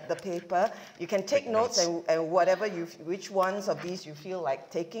the paper. You can take notes, and whatever which ones of these you feel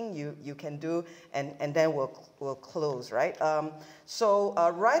like taking, you can do, and then we'll close, right? So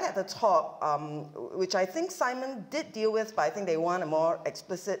right at the top, which I think Simon did deal with, but I think they want a more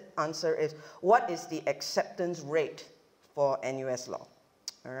explicit answer, is what is the acceptance rate for NUS Law?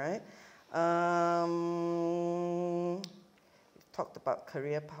 All right. We've talked about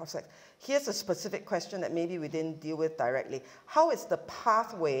career prospects. Here's a specific question that maybe we didn't deal with directly. How is the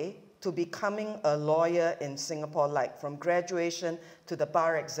pathway to becoming a lawyer in Singapore like, from graduation to the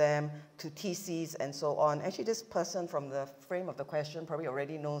bar exam to TCs and so on? Actually, this person from the frame of the question probably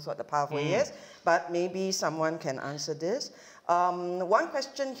already knows what the pathway is, but maybe someone can answer this. One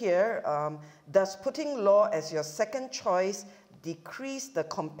question here, does putting law as your second choice decrease the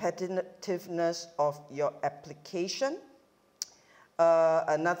competitiveness of your application?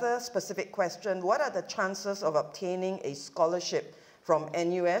 Another specific question, what are the chances of obtaining a scholarship from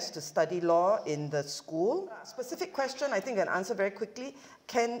NUS to study law in the school? Specific question, I think I can answer very quickly.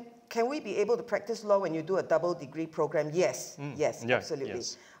 Can we be able to practice law when you do a double degree program? Yes, yes, yeah, absolutely.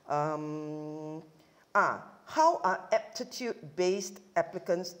 Yes. How are aptitude-based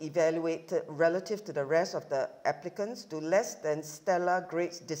applicants evaluated relative to the rest of the applicants? Do less than stellar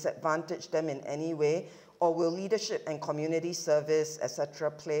grades disadvantage them in any way? Or will leadership and community service,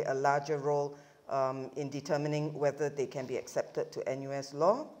 etc., play a larger role in determining whether they can be accepted to NUS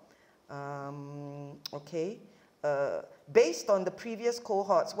Law? Based on the previous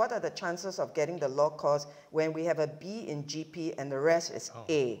cohorts, what are the chances of getting the law course when we have a B in GP and the rest is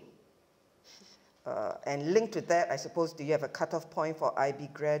A? And linked to that, I suppose, do you have a cutoff point for IB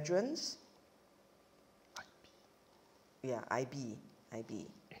graduates? Yeah, IB.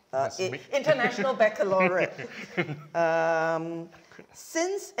 Must International Baccalaureate.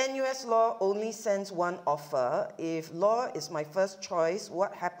 Since NUS Law only sends one offer, if law is my first choice,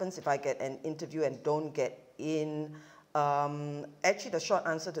 what happens if I get an interview and don't get in? Actually, the short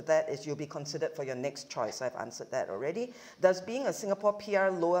answer to that is you'll be considered for your next choice. I've answered that already. Does being a Singapore PR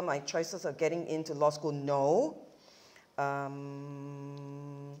lower my chances of getting into law school? No.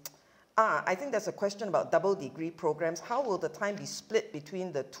 I think there's a question about double degree programs. How will the time be split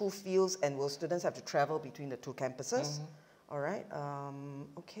between the two fields, and will students have to travel between the two campuses? All right.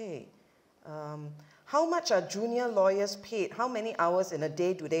 Okay. How much are junior lawyers paid? How many hours in a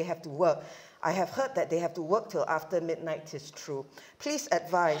day do they have to work? I have heard that they have to work till after midnight. 'Tis true. Please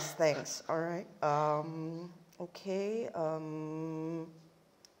advise. Thanks. All right. Okay. 25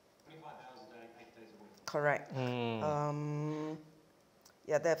 hours a day, 8 days a week. Correct.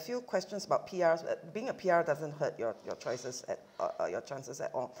 Yeah, there are a few questions about PRs. Being a PR doesn't hurt your choices your chances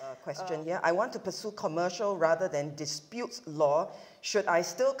at all. Question here. I want to pursue commercial rather than disputes law. Should I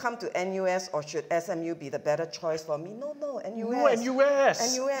still come to NUS or should SMU be the better choice for me? No, NUS. No, NUS.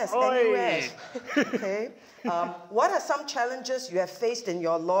 NUS. Oi. Okay. What are some challenges you have faced in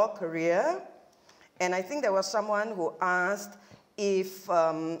your law career? And I think there was someone who asked if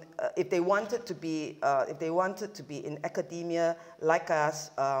they wanted to be in academia like us,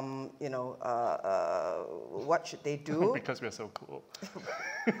 what should they do? Because we're so cool.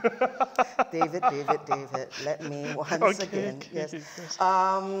 David, let me once again. Yes.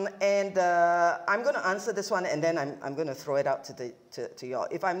 And I'm going to answer this one, and then I'm going to throw it out to y'all.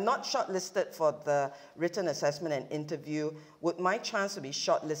 If I'm not shortlisted for the written assessment and interview, would my chance to be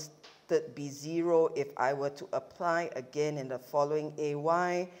shortlisted be zero if I were to apply again in the following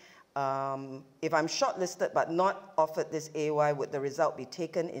AY? If I'm shortlisted but not offered this AY, would the result be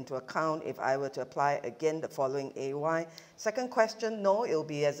taken into account if I were to apply again the following AY? Second question, no, it'll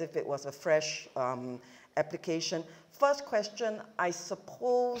be as if it was a fresh application. First question, I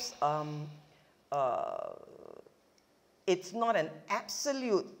suppose it's not an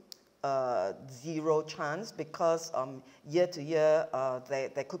absolute zero chance because year to year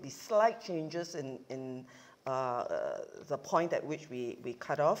there could be slight changes in the point at which we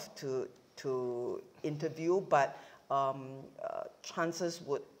cut off to interview, but chances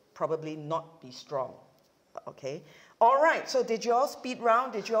would probably not be strong. Okay. All right. So did you all speed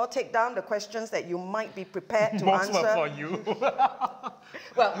round? Did you all take down the questions that you might be prepared to Most answer? were for you.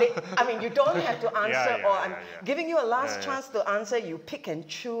 Well, I mean, you don't have to answer, I'm giving you a last chance to answer. You pick and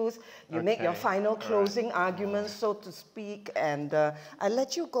choose. You make your final closing arguments, so to speak. And I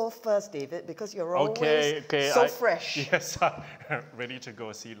let you go first, David, because you're always so fresh. Yes, I'm ready to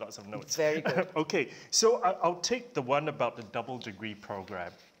go see lots of notes. Very good. Okay, so I'll take the one about the double degree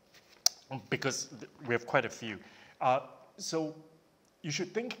program because we have quite a few. So you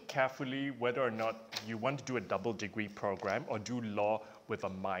should think carefully whether or not you want to do a double degree program or do law with a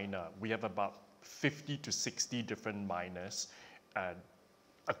minor. We have about 50 to 60 different minors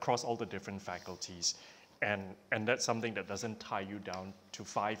across all the different faculties. And that's something that doesn't tie you down to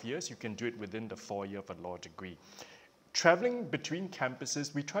 5 years. You can do it within the 4 year of a law degree. Traveling between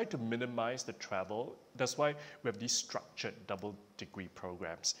campuses, we try to minimize the travel. That's why we have these structured double degree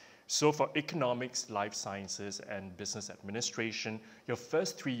programs. So for economics, life sciences, and business administration, your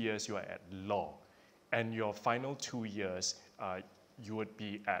first 3 years you are at law, and your final 2 years you would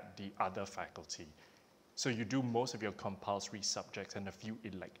be at the other faculty. So you do most of your compulsory subjects and a few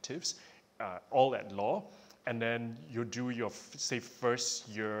electives, all at law, and then you do your, say, first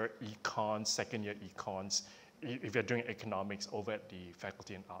year econs, second year econs, if you're doing economics over at the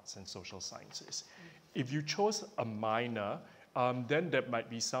Faculty in Arts and Social Sciences. If you chose a minor, then there might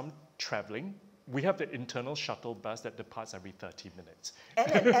be some traveling. We have the internal shuttle bus that departs every 30 minutes.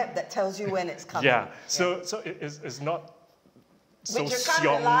 And an app that tells you when it's coming. Yeah, so it's not so which you can't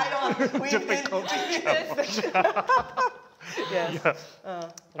rely on. difficult to travel. Yes.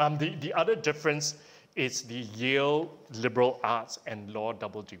 Yeah. The other difference is the Yale Liberal Arts and Law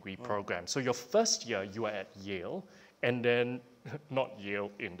double degree program. So your first year you are at Yale, and then not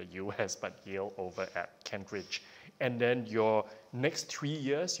Yale in the US, but Yale over at Cambridge. And then your next 3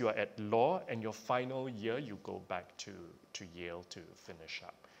 years, you are at law, and your final year, you go back to Yale to finish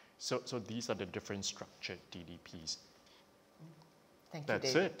up. So these are the different structured DDPs. Thank you,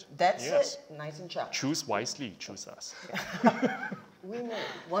 That's David. it. That's Yes. it. Nice and sharp. Choose wisely, choose us. We know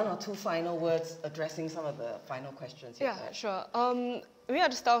one or two final words addressing some of the final questions here. Yeah, sure. We are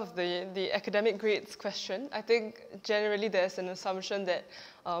to start with the academic grades question. I think generally there's an assumption that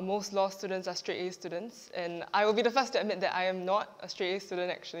most law students are straight A students, and I will be the first to admit that I am not a straight A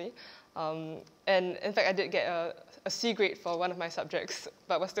student actually. And in fact, I did get a C grade for one of my subjects,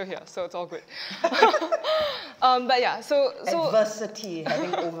 but we're still here, so it's all good. But yeah, so adversity,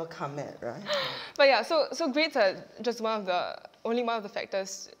 having overcome it, right? But yeah, so grades are just only one of the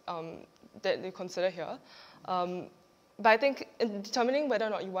factors that you consider here. But I think in determining whether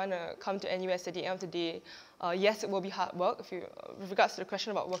or not you want to come to NUS at the end of the day, yes, it will be hard work. With regards to the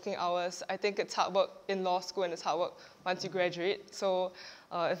question about working hours, I think it's hard work in law school and it's hard work once you graduate. So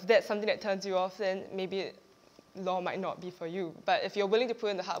if that's something that turns you off, then maybe law might not be for you. But if you're willing to put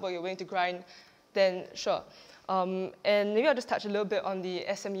in the hard work, you're willing to grind, then sure. And maybe I'll just touch a little bit on the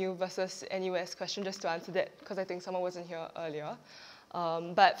SMU versus NUS question just to answer that, because I think someone wasn't here earlier.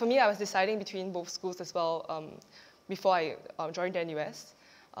 But for me, I was deciding between both schools as well before I joined the NUS.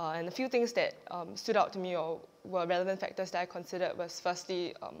 And a few things that stood out to me or were relevant factors that I considered was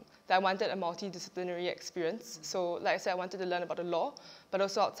firstly that I wanted a multidisciplinary experience. So like I said, I wanted to learn about the law, but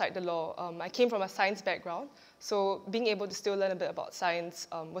also outside the law. I came from a science background, so being able to still learn a bit about science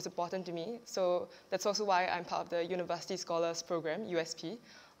was important to me. So that's also why I'm part of the University Scholars Program, USP,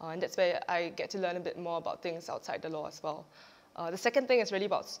 and that's where I get to learn a bit more about things outside the law as well. The second thing is really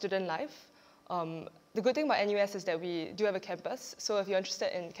about student life. The good thing about NUS is that we do have a campus, so if you're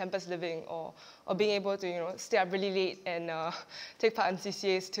interested in campus living or being able to stay up really late and take part in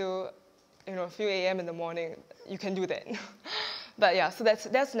CCAs till a few a.m. in the morning, you can do that. But yeah, so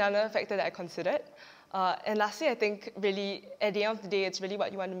that's another factor that I considered. And lastly, I think really at the end of the day, it's really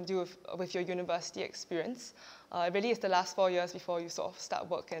what you want to do with your university experience. It really is the last 4 years before you sort of start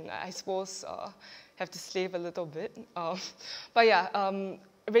work, and I suppose have to slave a little bit. But yeah,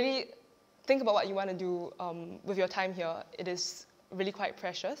 really think about what you want to do with your time here. It is really quite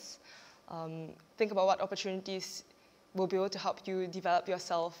precious. Think about what opportunities will be able to help you develop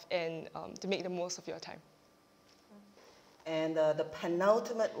yourself and to make the most of your time. And the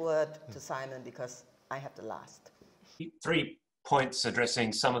penultimate word to Simon, because I have the last. 3 points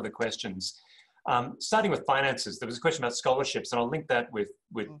addressing some of the questions. Starting with finances, there was a question about scholarships, and I'll link that with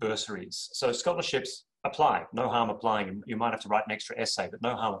bursaries. So scholarships apply, no harm applying. You might have to write an extra essay, but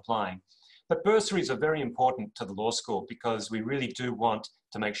no harm applying. But bursaries are very important to the law school because we really do want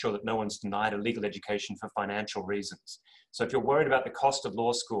to make sure that no one's denied a legal education for financial reasons. So if you're worried about the cost of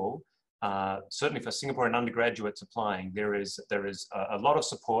law school, certainly for Singaporean undergraduates applying, there is a lot of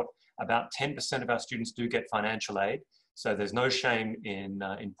support. About 10% of our students do get financial aid. So there's no shame in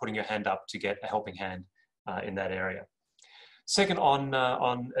putting your hand up to get a helping hand in that area. Second,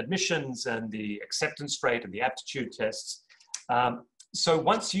 on admissions and the acceptance rate and the aptitude tests. So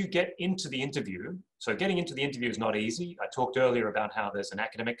once you get into the interview, so getting into the interview is not easy. I talked earlier about how there's an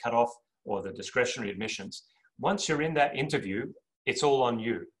academic cutoff or the discretionary admissions. Once you're in that interview, it's all on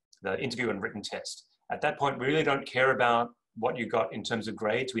you, the interview and written test. At that point, we really don't care about what you got in terms of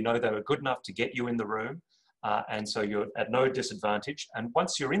grades. We know they were good enough to get you in the room. And so you're at no disadvantage. And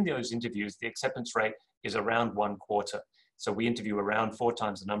once you're in those interviews, the acceptance rate is around 1/4. So we interview around 4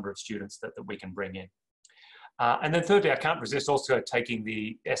 times the number of students that we can bring in. And then thirdly, I can't resist also taking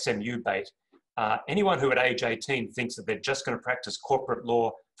the SMU bait. Anyone who at age 18 thinks that they're just going to practice corporate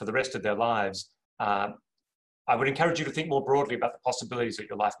law for the rest of their lives, I would encourage you to think more broadly about the possibilities that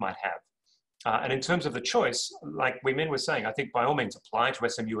your life might have. And in terms of the choice, like Wei-Min was saying, I think by all means apply to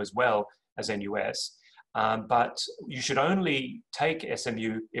SMU as well as NUS. But you should only take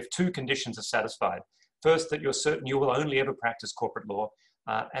SMU if 2 conditions are satisfied. First, that you're certain you will only ever practice corporate law.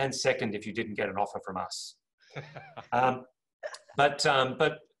 And second, if you didn't get an offer from us. But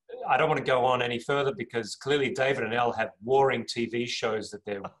I don't want to go on any further because clearly David and Elle have warring TV shows that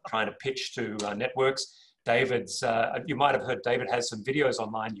they're trying to pitch to networks. David's, you might have heard David has some videos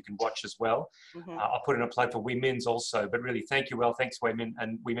online you can watch as well. I'll put in a plug for Wei-Min's also, but really thank you, well, thanks Wei-Min,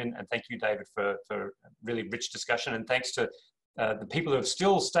 and thank you, David, for really rich discussion, and thanks to the people who have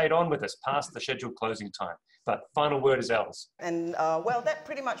still stayed on with us past the scheduled closing time. But final word is Elle's. And well, that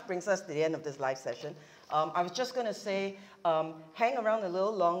pretty much brings us to the end of this live session. I was just going to say, hang around a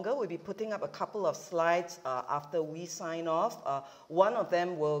little longer. We'll be putting up a couple of slides after we sign off. One of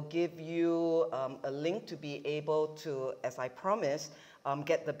them will give you a link to be able to, as I promised,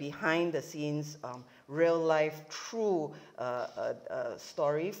 get the behind-the-scenes, real-life, true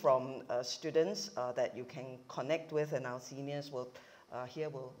story from students that you can connect with, and our seniors will here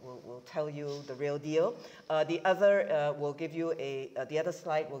will tell you the real deal. The other will give you the other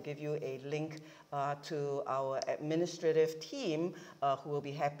slide will give you a link to our administrative team who will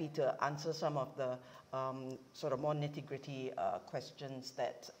be happy to answer some of the sort of more nitty-gritty questions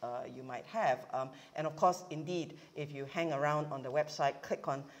that you might have. And of course, indeed, if you hang around on the website, click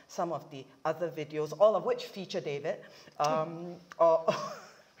on some of the other videos, all of which feature David.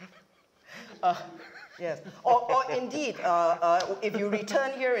 Yes, or indeed, if you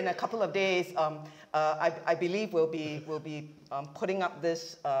return here in a couple of days, I believe we'll be putting up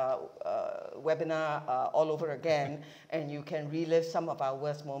this webinar all over again, and you can relive some of our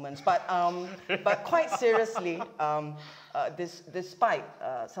worst moments. But quite seriously, despite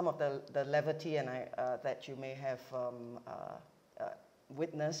some of the levity and that you may have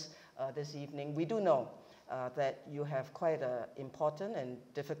witnessed this evening, we do know that you have quite an important and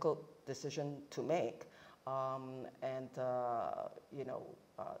difficult decision to make. You know,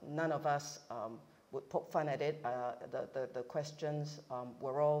 none of us would poke fun at it. The questions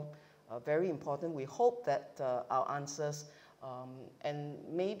were all very important. We hope that our answers, and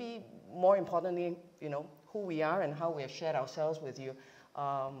maybe more importantly, you know, who we are and how we have shared ourselves with you,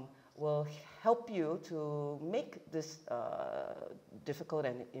 will help you to make this difficult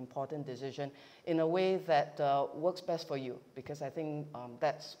and important decision in a way that works best for you, because I think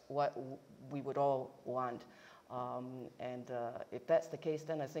that's what we would all want. If that's the case,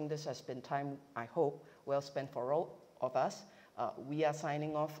 then I think this has been time, I hope, well spent for all of us. We are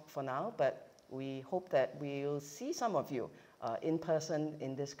signing off for now, but we hope that we'll see some of you in person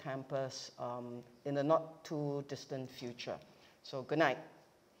in this campus in the not too distant future. So good night.